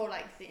it was more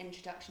like the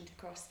introduction to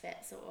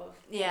CrossFit sort of.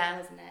 Yeah.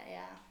 Wasn't it?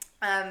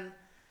 Yeah.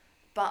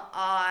 But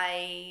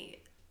I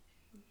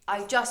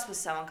just was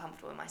so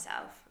uncomfortable with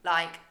myself.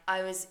 Like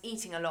I was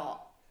eating a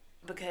lot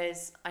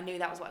because I knew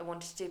that was what I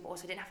wanted to do, but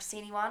also I didn't have to see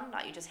anyone.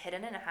 Like you're just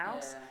hidden in a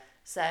house,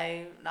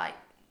 so like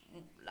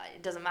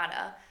it doesn't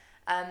matter.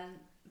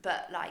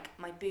 But like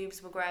my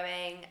boobs were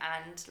growing,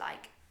 and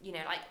like you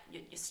know, like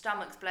your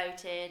stomach's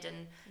bloated,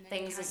 and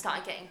things are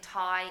starting getting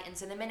tight. And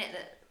so the minute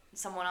that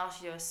someone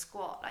asks you to do a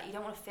squat, like you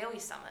don't want to feel your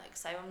stomach,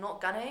 so I'm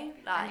not gonna.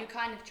 Like, and you're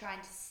kind of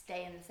trying to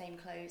stay in the same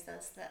clothes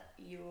as that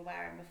you were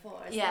wearing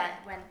before. Isn't Yeah.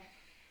 it?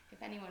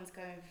 If anyone's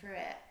going through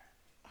it,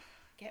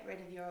 get rid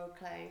of your old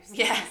clothes.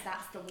 Yeah. Because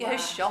that's the worst. Go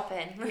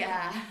shopping.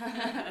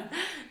 Yeah.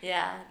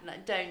 Yeah.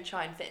 Like don't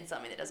try and fit in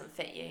something that doesn't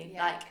fit you.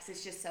 Yeah. Like because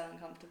it's just so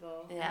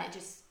uncomfortable. Yeah. And it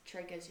just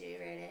triggers you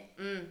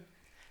really.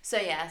 So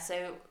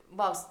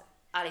whilst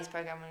Ali's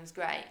programming was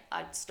great,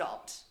 I'd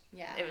stopped.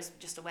 Yeah. It was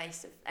just a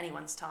waste of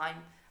anyone's time.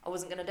 I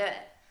wasn't going to do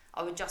it.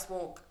 I would just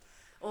walk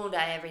all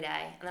day, every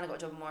day. And then I got a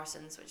job at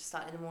Morrison's, which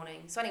started in the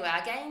morning. So anyway, I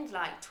gained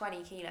like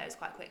 20 kilos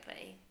quite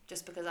quickly,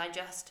 just because I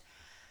just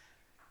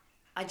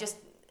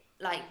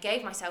like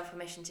gave myself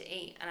permission to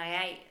eat, and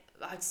I ate,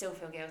 but I'd still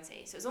feel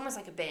guilty. So it was almost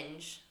like a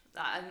binge.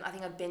 I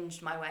think I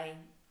binged my way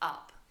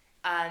up.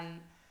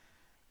 And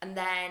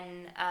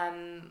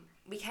then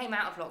we came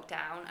out of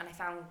lockdown, and I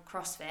found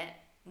CrossFit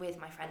with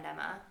my friend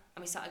Emma,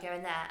 and we started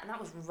going there, and that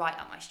was right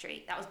up my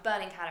street. That was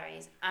burning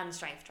calories and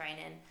strength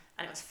training,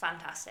 and it was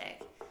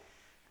fantastic.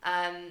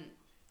 And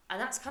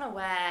that's kind of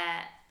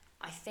where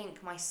I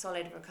think my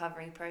solid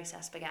recovery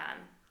process began.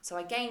 So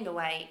I gained the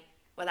weight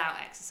without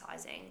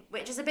exercising,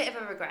 which is a bit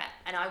of a regret,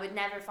 and I would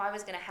never, if I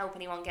was going to help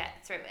anyone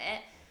get through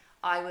it,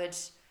 I would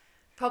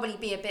probably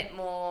be a bit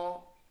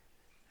more,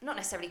 not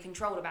necessarily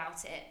controlled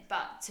about it,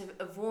 but to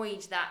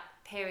avoid that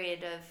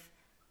period of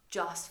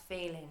just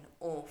feeling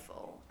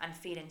awful and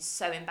feeling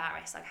so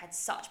embarrassed. Like I had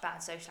such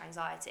bad social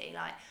anxiety,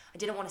 like I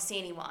didn't want to see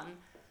anyone,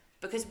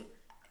 because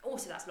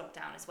also that's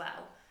lockdown as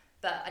well,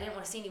 but I didn't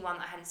want to see anyone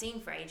that I hadn't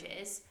seen for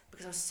ages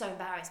because I was so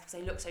embarrassed because I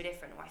looked so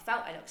different, or I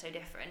felt I looked so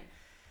different.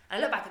 And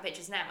I look back at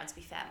pictures now, and to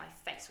be fair,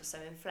 my face was so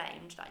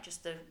inflamed, like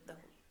just the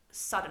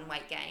sudden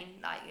weight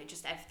gain, like it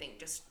just everything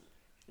just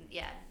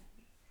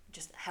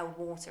held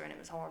water, and it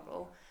was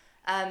horrible.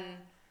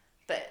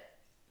 But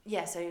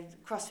yeah, so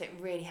CrossFit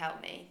really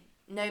helped me.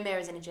 No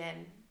mirrors in a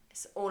gym.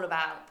 It's all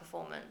about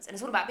performance, and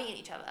it's all about beating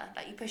each other.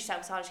 Like you push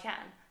yourself as hard as you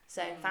can.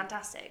 So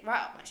fantastic,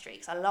 right up my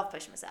street, because I love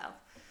pushing myself.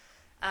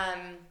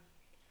 And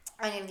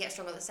even get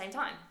stronger at the same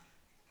time.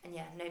 And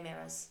yeah, no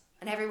mirrors.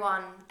 And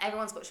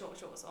everyone's got short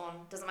shorts on.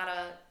 Doesn't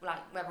matter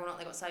like whether or not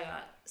they've got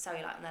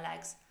cellulite on their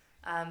legs.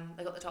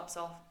 They got the tops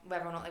off,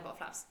 whether or not they've got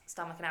flat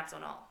stomach and abs or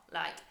not.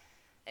 Like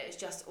it was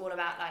just all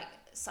about like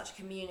such a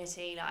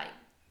community. Like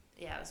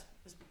yeah, it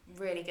was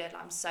really good.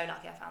 Like, I'm so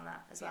lucky I found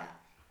that as well.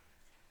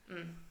 Yeah.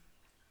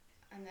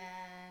 And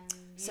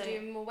then So-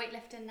 you do more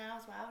weightlifting now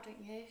as well, don't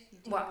you? You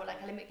do What? more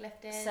like Olympic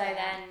lifting. So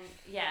then,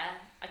 yeah,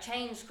 I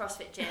changed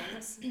CrossFit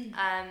gyms.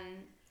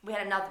 We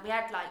had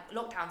like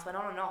lockdowns went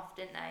on and off,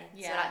 didn't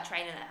they? So Yeah. like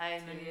training at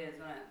home 2 and years,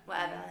 wasn't it?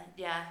 whatever.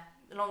 Yeah,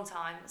 a long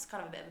time. It's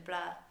kind of a bit of a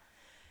blur.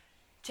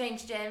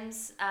 Changed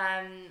gyms,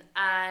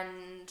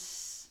 and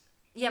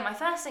yeah, my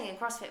first thing in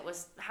CrossFit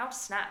was how to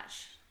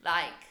snatch.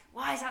 Like,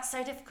 why is that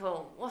so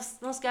difficult? What's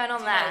going on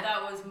Do you there? know,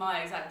 that was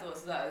my exact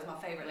thoughts as well. It was my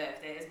favourite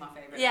lift. It is my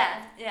favourite Yeah,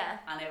 lift. yeah,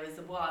 And it was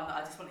the one that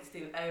I just wanted to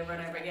do over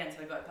and over again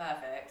until I got it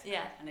perfect.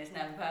 yeah. And it's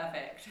never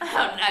perfect.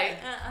 Oh no,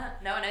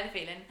 no, I know the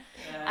feeling.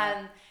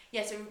 Yeah.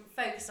 Yeah, so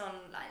focus on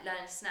like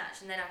learning to snatch,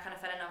 and then I kind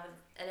of fell in love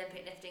with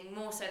Olympic lifting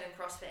more so than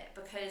CrossFit,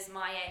 because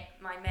my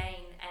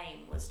main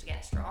aim was to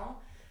get strong.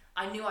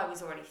 I knew I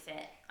was already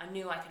fit. I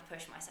knew I could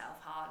push myself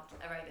hard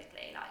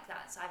aerobically like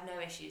that, so I have no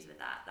issues with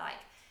that. Like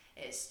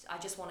I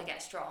just want to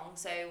get strong.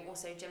 So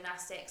also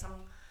gymnastics,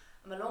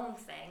 I'm a long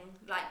thing,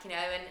 like, you know,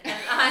 and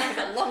I've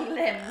got long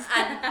limbs.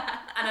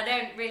 and I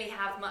don't really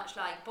have much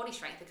like body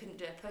strength. I couldn't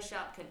do a push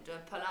up, couldn't do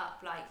a pull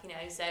up, like, you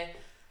know, so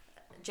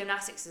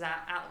gymnastics is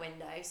out the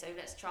window. So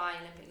let's try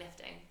Olympic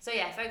lifting. So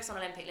yeah, focus on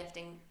Olympic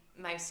lifting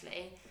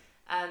mostly,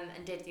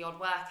 and did the odd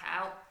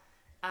workout.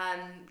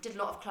 Did a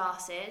lot of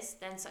classes,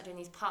 then started doing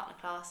these partner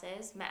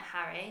classes, met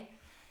Harry.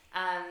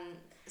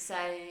 So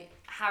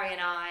Harry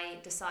and I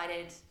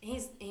decided,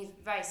 he's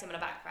very similar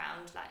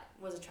background, like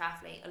was a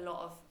triathlete, a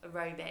lot of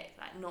aerobic,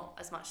 like not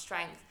as much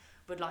strength,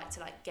 would like to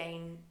like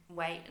gain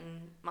weight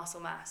and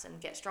muscle mass and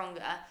get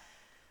stronger.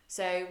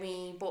 So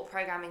we bought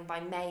programming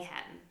by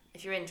Mayhem.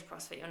 If you're into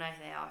CrossFit, you'll know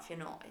who they are. If you're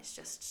not, it's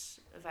just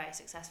a very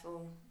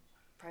successful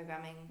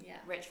programming,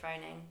 Rich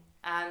Froning.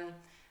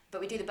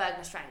 But we do the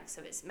Bergner strength,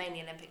 so it's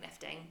mainly Olympic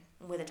lifting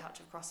with a touch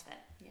of CrossFit.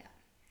 Yeah.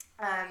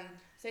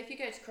 So if you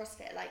go to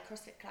CrossFit, like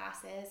CrossFit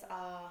classes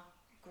are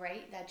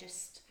great. They're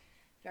just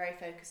very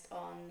focused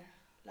on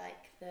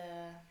like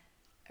the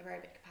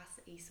aerobic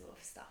capacity sort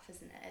of stuff,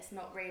 isn't it? It's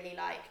not really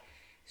like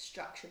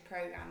structured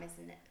program,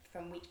 isn't it?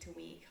 From week to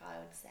week, I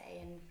would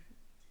say,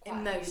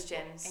 in most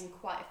gyms, in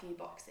quite a few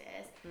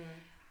boxes.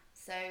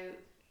 So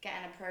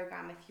getting a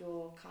program, if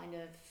you're kind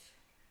of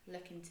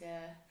looking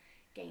to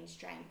gain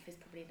strength, is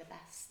probably the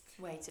best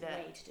way to do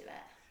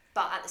it.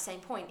 But at the same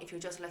point, if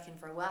you're just looking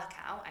for a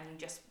workout and you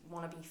just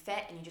want to be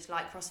fit and you just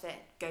like CrossFit,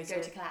 go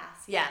to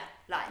class. Yeah,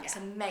 like it's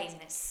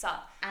amazing. It's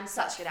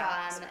such good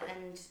fun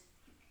and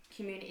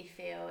community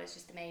feel is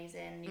just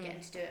amazing. You're getting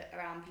to do it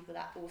around people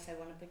that also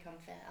want to become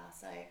fitter.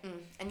 So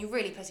and you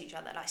really push each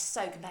other, like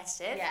so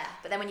competitive. Yeah.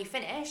 But then when you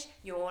finish,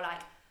 you're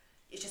like,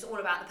 it's just all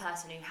about the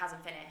person who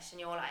hasn't finished,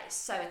 and you're like, it's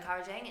so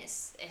encouraging.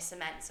 It's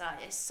immense.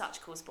 Like, it's such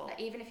a cool sport.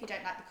 Like, even if you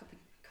don't like the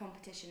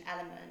competition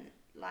element,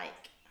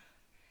 like,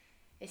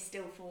 it's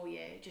still for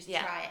you. Just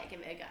try it,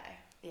 give it a go.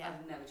 Yeah,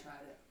 I've never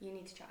tried it. You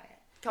need to try it.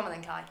 Come on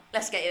then, Kai.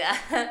 Let's get you there.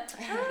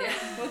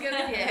 We'll go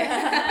with you.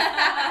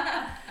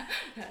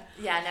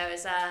 Yeah, no,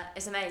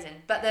 it's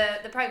amazing. But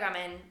the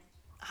programming,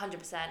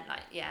 100%,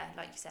 like you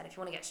said, if you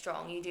want to get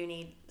strong, you do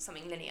need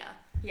something linear.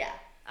 Yeah.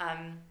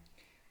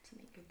 To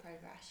make good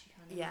progress, you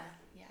kind of. Yeah.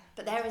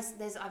 But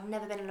there's I've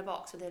never been in a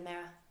box with a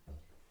mirror.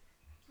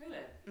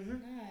 Really? Mm-hmm.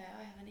 No,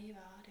 I haven't either.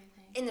 I don't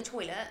think. In the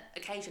toilet,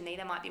 occasionally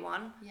there might be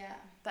one. Yeah.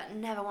 But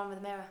never one with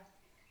a mirror.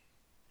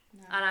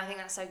 No. And I think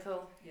that's so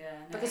cool. Yeah.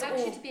 No. Because it's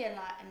actually to be in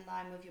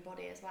line with your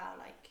body as well.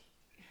 Like,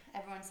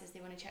 everyone says they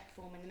want to check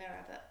form in the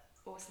mirror, but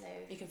also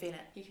you can feel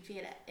it. You can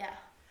feel it. Yeah.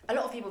 A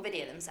lot of people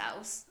video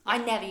themselves. I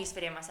never used to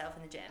video myself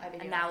in the gym. I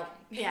video and now,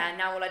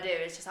 now all I do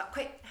is just like,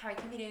 quick, Harry,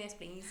 can you do this,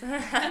 please?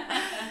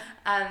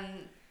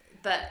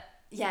 But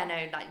yeah,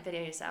 no, like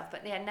video yourself.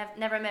 But yeah,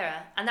 never a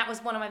mirror. And that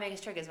was one of my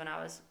biggest triggers when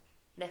I was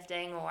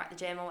lifting or at the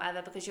gym or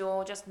whatever, because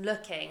you're just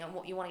looking at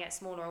what you want to get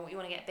smaller or what you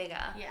want to get bigger.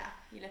 Yeah,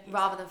 you're looking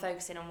rather than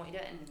focusing on what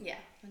you're doing. Yeah,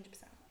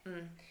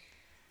 100%.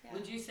 Yeah.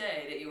 Would you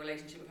say that your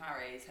relationship with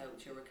Harry has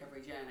helped your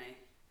recovery journey?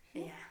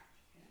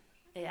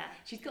 Yeah.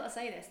 She's got to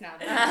say this now.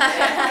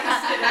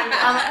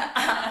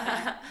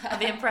 I'm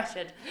being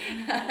pressured.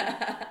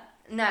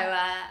 No,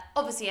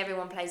 obviously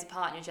everyone plays a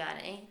part in your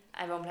journey.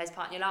 Everyone plays a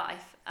part in your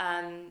life.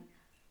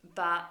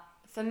 But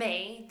for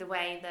me, the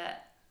way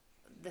that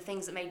the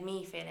things that made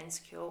me feel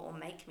insecure or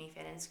make me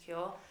feel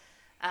insecure,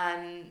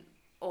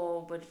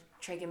 or would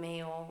trigger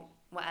me or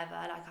whatever,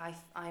 like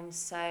I'm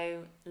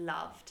so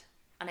loved,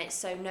 and it's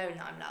so known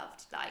that I'm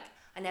loved. Like,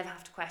 I never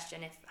have to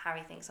question if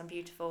Harry thinks I'm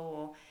beautiful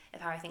or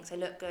if Harry thinks I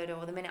look good,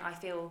 or the minute I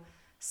feel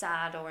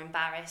sad or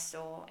embarrassed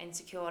or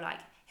insecure, like,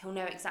 he'll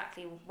know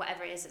exactly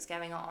whatever it is that's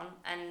going on,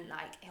 and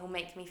like, he'll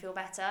make me feel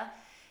better.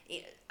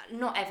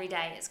 Not every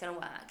day it's going to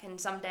work, and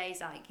some days,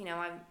 like, you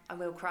know, I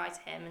will cry to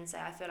him and say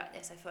I feel like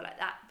this, I feel like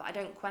that, but I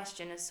don't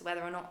question as to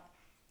whether or not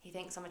he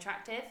thinks I'm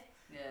attractive.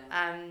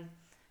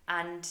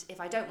 And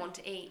if I don't want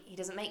to eat, he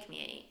doesn't make me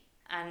eat.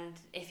 And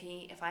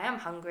if I am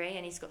hungry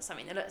and he's got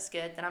something that looks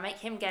good, then I make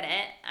him get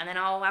it, and then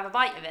I'll have a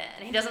bite of it,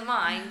 and he doesn't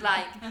mind.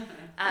 Like,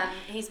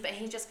 he's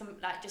just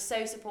like just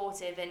so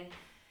supportive, and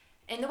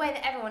in the way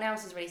that everyone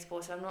else is really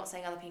supportive. I'm not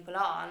saying other people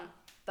aren't,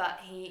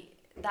 but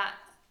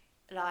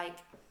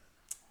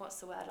what's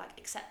the word, like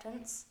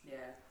acceptance? Yeah.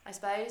 I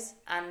suppose,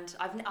 and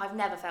I've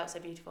never felt so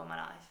beautiful in my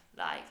life.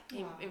 Like,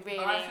 it really.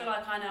 Well, I feel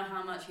like I know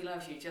how much he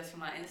loves you just from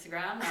like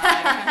Instagram.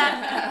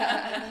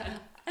 Like,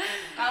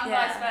 and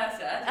vice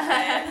versa.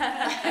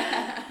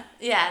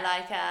 Yeah,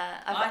 like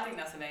I think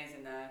that's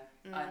amazing though.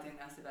 I think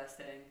that's the best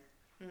thing.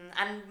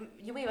 And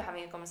we were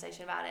having a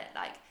conversation about it.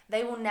 Like,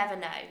 they will never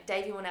know.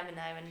 Davey will never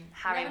know, and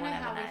Harry will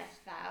never know. How we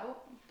felt,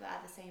 but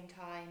at the same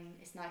time,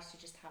 it's nice to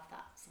just have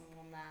that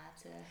someone there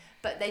to.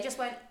 But they just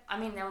won't. I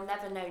mean, they'll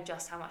never know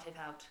just how much they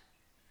felt.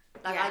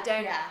 Like, yeah, I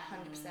don't. Yeah,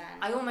 100%.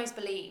 I almost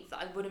believe that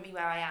I wouldn't be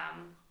where I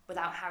am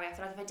without Harry. I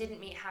feel like if I didn't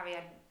meet Harry,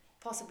 I'd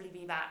possibly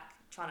be back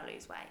trying to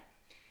lose weight.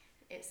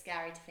 It's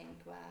scary to think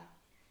where.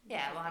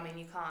 Yeah, well, I mean,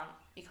 you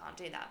can't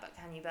do that, but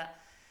can you? But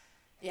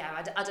yeah,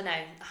 I don't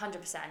know,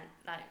 100%.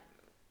 Like,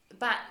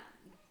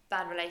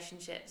 bad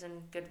relationships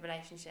and good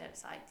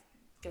relationships, like,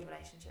 good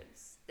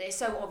relationships. It's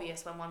so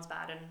obvious when one's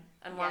bad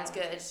and one's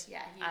good.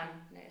 Yeah, you can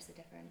notice the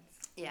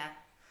difference. Yeah,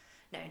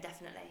 no,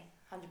 definitely,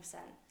 100%.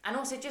 And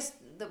also just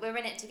that we're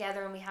in it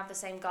together and we have the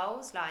same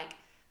goals, like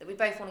that we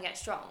both want to get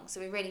strong. So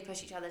we really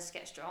push each other to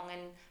get strong,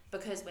 and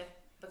because we're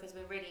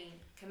really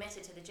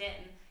committed to the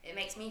gym, it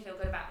makes me feel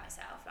good about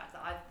myself, like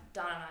that I've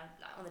done.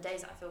 Like on the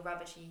days that I feel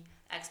rubbish, he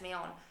eggs me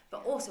on.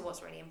 But also,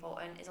 what's really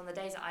important is on the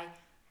days that I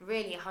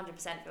really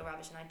 100% feel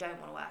rubbish and I don't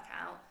want to work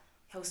out,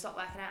 he'll stop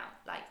working out,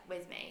 like,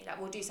 with me. Like,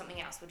 we'll do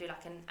something else. We'll do,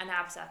 like, an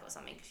ab circuit or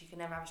something, because you can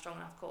never have a strong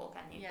enough core,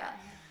 can you? Yeah.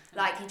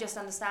 But, like, he just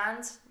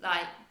understands,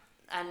 like,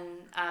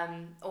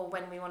 and, or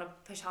when we want to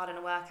push hard in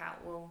a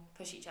workout, we'll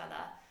push each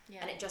other. Yeah.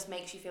 And it just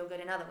makes you feel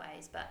good in other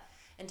ways. But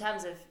in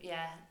terms of,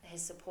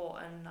 his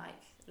support and, like,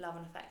 love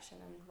and affection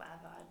and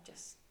whatever, I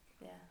just,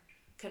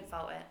 couldn't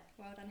fault it.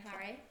 Well done,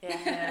 Harry. Yeah.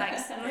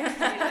 Thanks.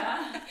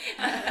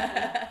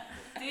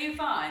 Do you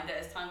find that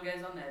as time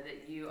goes on there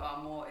that you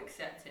are more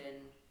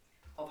accepting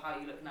of how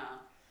you look now?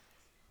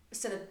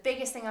 So the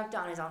biggest thing I've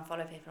done is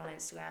unfollow people on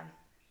Instagram.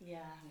 Yeah.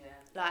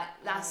 Like,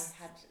 that's...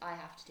 I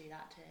have to do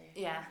that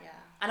too. Yeah.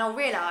 And I'll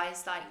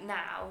realise, like,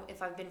 now,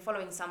 if I've been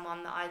following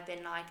someone that I've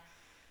been, like,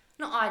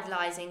 not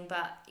idolising,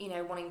 but, you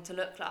know, wanting to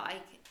look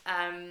like,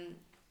 and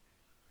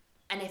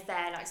if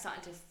they're, like,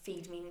 starting to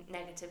feed me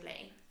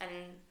negatively, and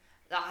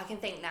like, I can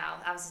think now,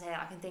 as I say,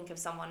 I can think of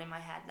someone in my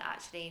head that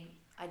actually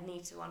I'd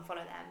need to unfollow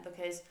them,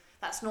 because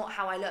that's not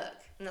how I look,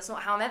 and that's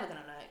not how I'm ever going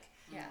to look.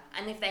 Yeah.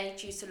 And if they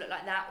choose to look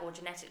like that, or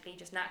genetically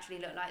just naturally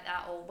look like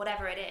that, or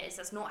whatever it is,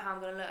 that's not how I'm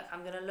going to look.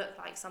 I'm going to look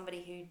like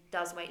somebody who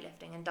does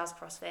weightlifting and does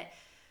CrossFit,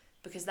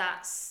 because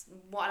that's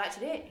what I like to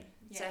do.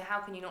 Yeah. So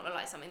how can you not look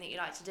like something that you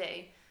like to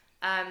do?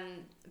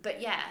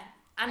 But yeah.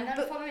 And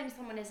following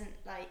someone isn't,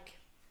 like,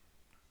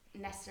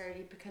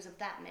 necessarily because of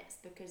them, it's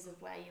because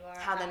of where you are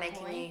how at they're that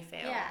making point. you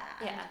feel.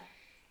 Yeah.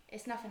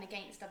 It's nothing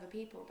against other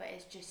people, but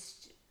it's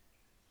just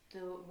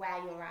where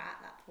you're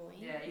at that point.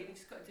 Yeah, you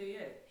just got to do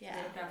you. Yeah.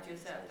 Look after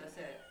yourself, that's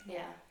it.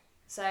 Yeah.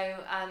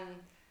 So,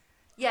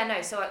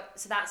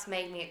 so that's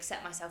made me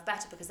accept myself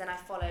better, because then I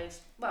followed,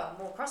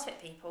 more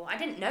CrossFit people. I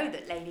didn't know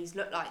that ladies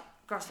look like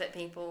CrossFit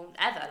people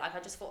ever. Like, I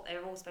just thought they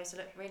were all supposed to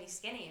look really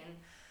skinny and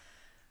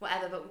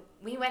whatever. But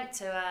we went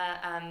to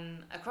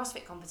a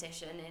CrossFit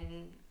competition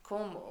in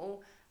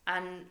Cornwall,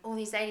 and all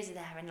these ladies are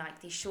there in, like,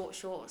 these short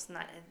shorts, and,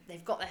 like,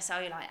 they've got their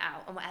cellulite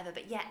out and whatever,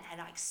 but yet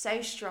they're, like,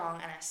 so strong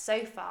and they're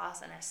so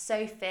fast and they're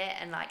so fit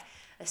and, like,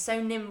 they're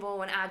so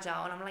nimble and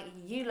agile, and I'm like,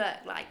 you look,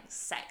 like,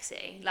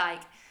 sexy,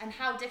 like. And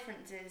how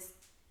different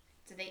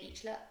do they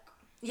each look?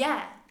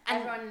 Yeah.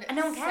 Everyone looks and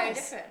no one cares.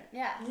 so different.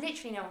 Yeah.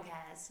 Literally no one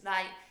cares.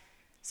 Like,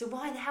 so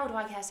why the hell do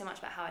I care so much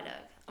about how I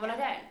look? Well, I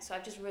don't. So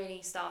I've just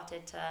really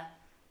started to,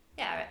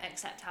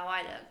 accept how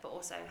I look, but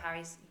also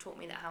Harry's taught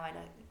me that how I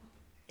look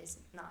is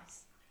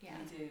nice. Yeah.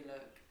 You do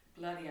look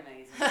bloody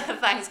amazing.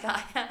 Thanks,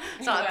 Kai.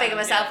 It's not like bigging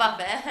myself up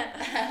here.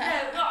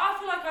 I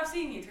feel like I've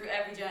seen you through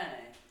every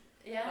journey.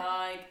 Yeah.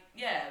 Like,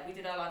 we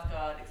did our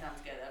lifeguard exam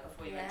together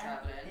before you went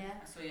travelling. Yeah.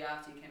 I saw you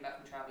after you came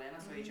back from travelling. I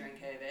saw you during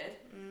COVID.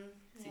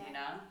 See you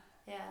now.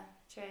 Yeah,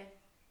 true.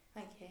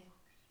 Thank you.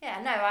 Yeah,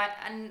 no,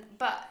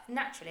 but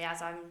naturally,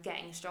 as I'm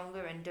getting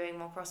stronger and doing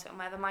more CrossFit and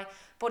whatever, my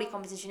body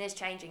composition is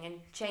changing, and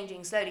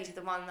changing slowly to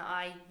the one that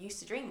I used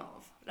to dream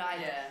of. Like,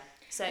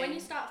 so when you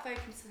start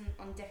focusing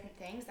on different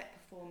things like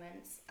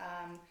performance,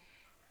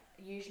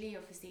 usually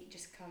your physique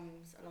just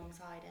comes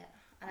alongside it.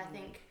 And I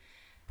think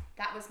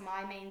that was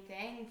my main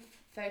thing,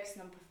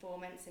 focusing on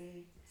performance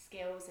and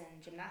skills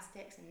and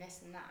gymnastics and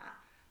this and that.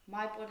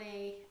 My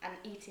body, and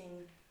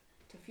eating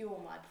to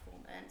fuel my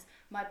performance,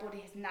 my body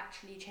has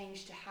naturally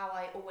changed to how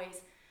I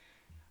always,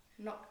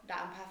 not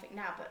that I'm perfect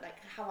now, but like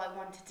how I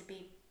wanted to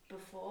be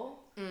before.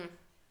 And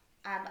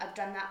I've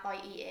done that by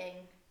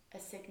eating a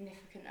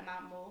significant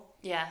amount more.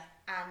 Yeah.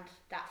 And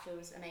that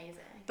feels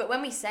amazing. But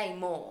when we say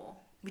more,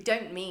 we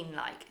don't mean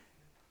like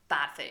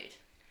bad food.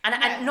 And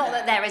not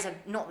that there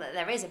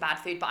is a bad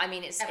food, but I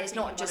mean it's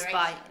not just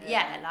by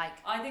like.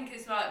 I think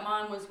it's like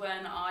mine was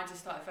when I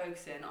just started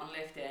focusing on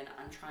lifting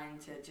and trying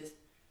to just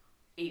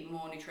eat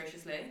more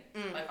nutritiously.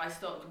 Like, I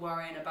stopped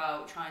worrying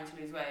about trying to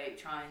lose weight,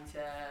 trying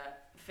to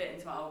fit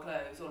into my old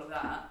clothes, all of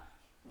that,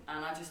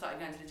 and I just started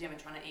going to the gym and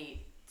trying to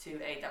eat to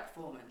aid that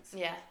performance.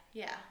 Yeah.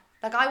 Yeah.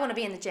 Like, I want to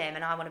be in the gym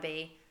and I want to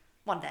be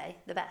one day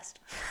the best.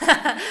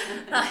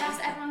 That's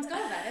everyone's goal,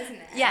 though, isn't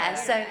it? Yeah.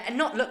 So, and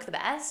not look the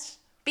best,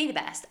 be the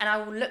best, and I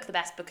will look the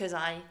best because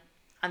I'm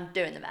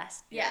doing the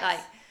best. Yes. Like,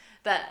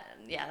 but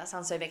yeah, that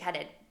sounds so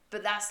big-headed.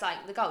 But that's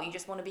like the goal. You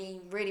just want to be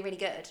really, really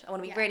good. I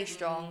want to be really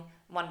strong.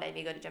 One day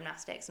be good at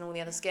gymnastics and all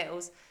the other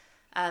skills.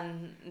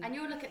 And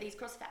you'll look at these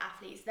CrossFit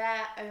athletes.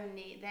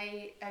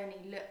 They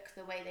only look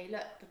the way they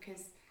look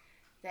because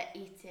they're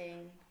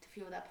eating to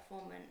fuel their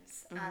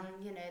performance, and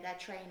they're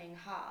training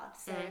hard.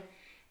 So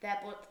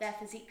their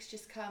physiques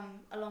just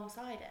come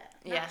alongside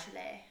it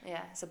naturally.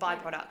 Yeah, it's a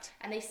byproduct.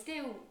 And they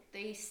still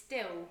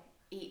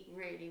eat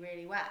really,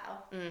 really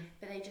well,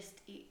 but they just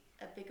eat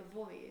a bigger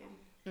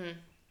volume.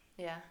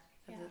 Yeah.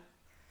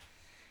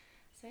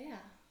 So yeah.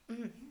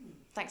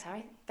 Thanks,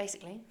 Harry.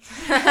 Basically.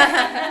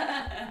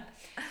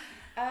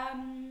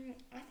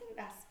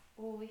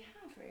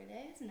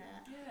 really, isn't it?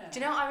 Yeah. Do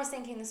you know what I was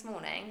thinking this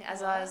morning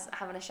as I was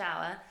having a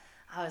shower?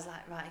 I was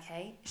like, right,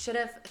 okay, should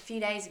have a few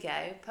days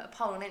ago put a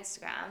poll on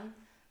Instagram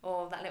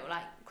or that little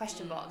like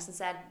question box and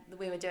said that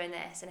we were doing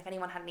this, and if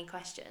anyone had any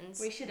questions,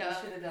 We should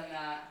have done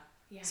that.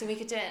 Yeah. so we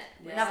could do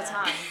it another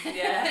time.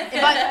 Yeah.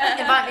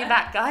 invite me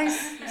back, guys.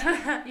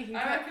 I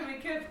reckon we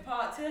could for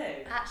part 2.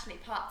 Actually,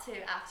 part 2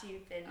 after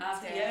you've been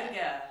After to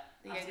yoga.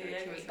 the After yoga yoga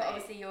retreat. But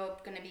obviously you're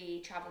going to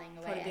be travelling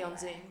away. Probably be on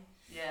anyway. Zoom.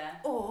 Yeah.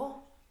 Or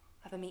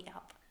have a meet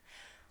up.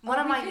 We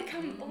could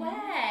come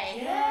away.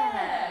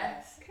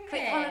 Yes.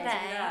 Quick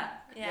holiday.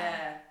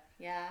 Yeah.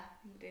 Yeah,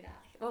 we'll do that.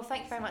 Well,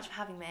 thank you very much for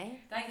having me.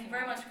 Thank you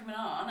very much for coming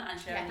on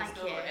and sharing your thank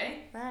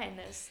story. No, and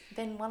it's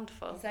been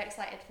wonderful. I'm so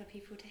excited for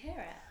people to hear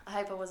it. I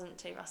hope I wasn't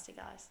too rusty,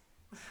 guys.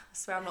 I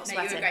swear I'm not No,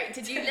 sweating. you were great.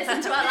 Did you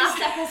listen to our last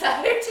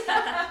episode?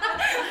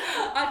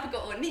 I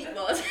forgot what NEAT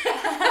was.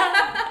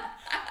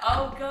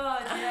 Oh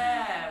God,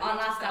 yeah. Our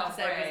last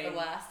episode was the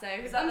worst.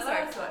 So Was that I'm the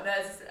sorry last for one? that.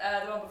 No,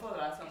 it's the one before the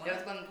last one. There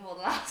was one before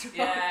the last one.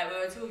 Yeah, we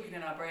were talking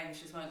and our brains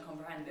just weren't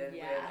comprehending.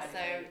 Yeah, so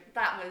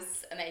that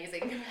was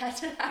amazing compared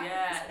to that.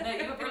 Yeah, no,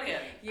 you were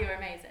brilliant. You were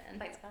amazing.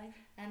 Thanks, guys.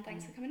 And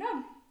thanks for coming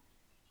on.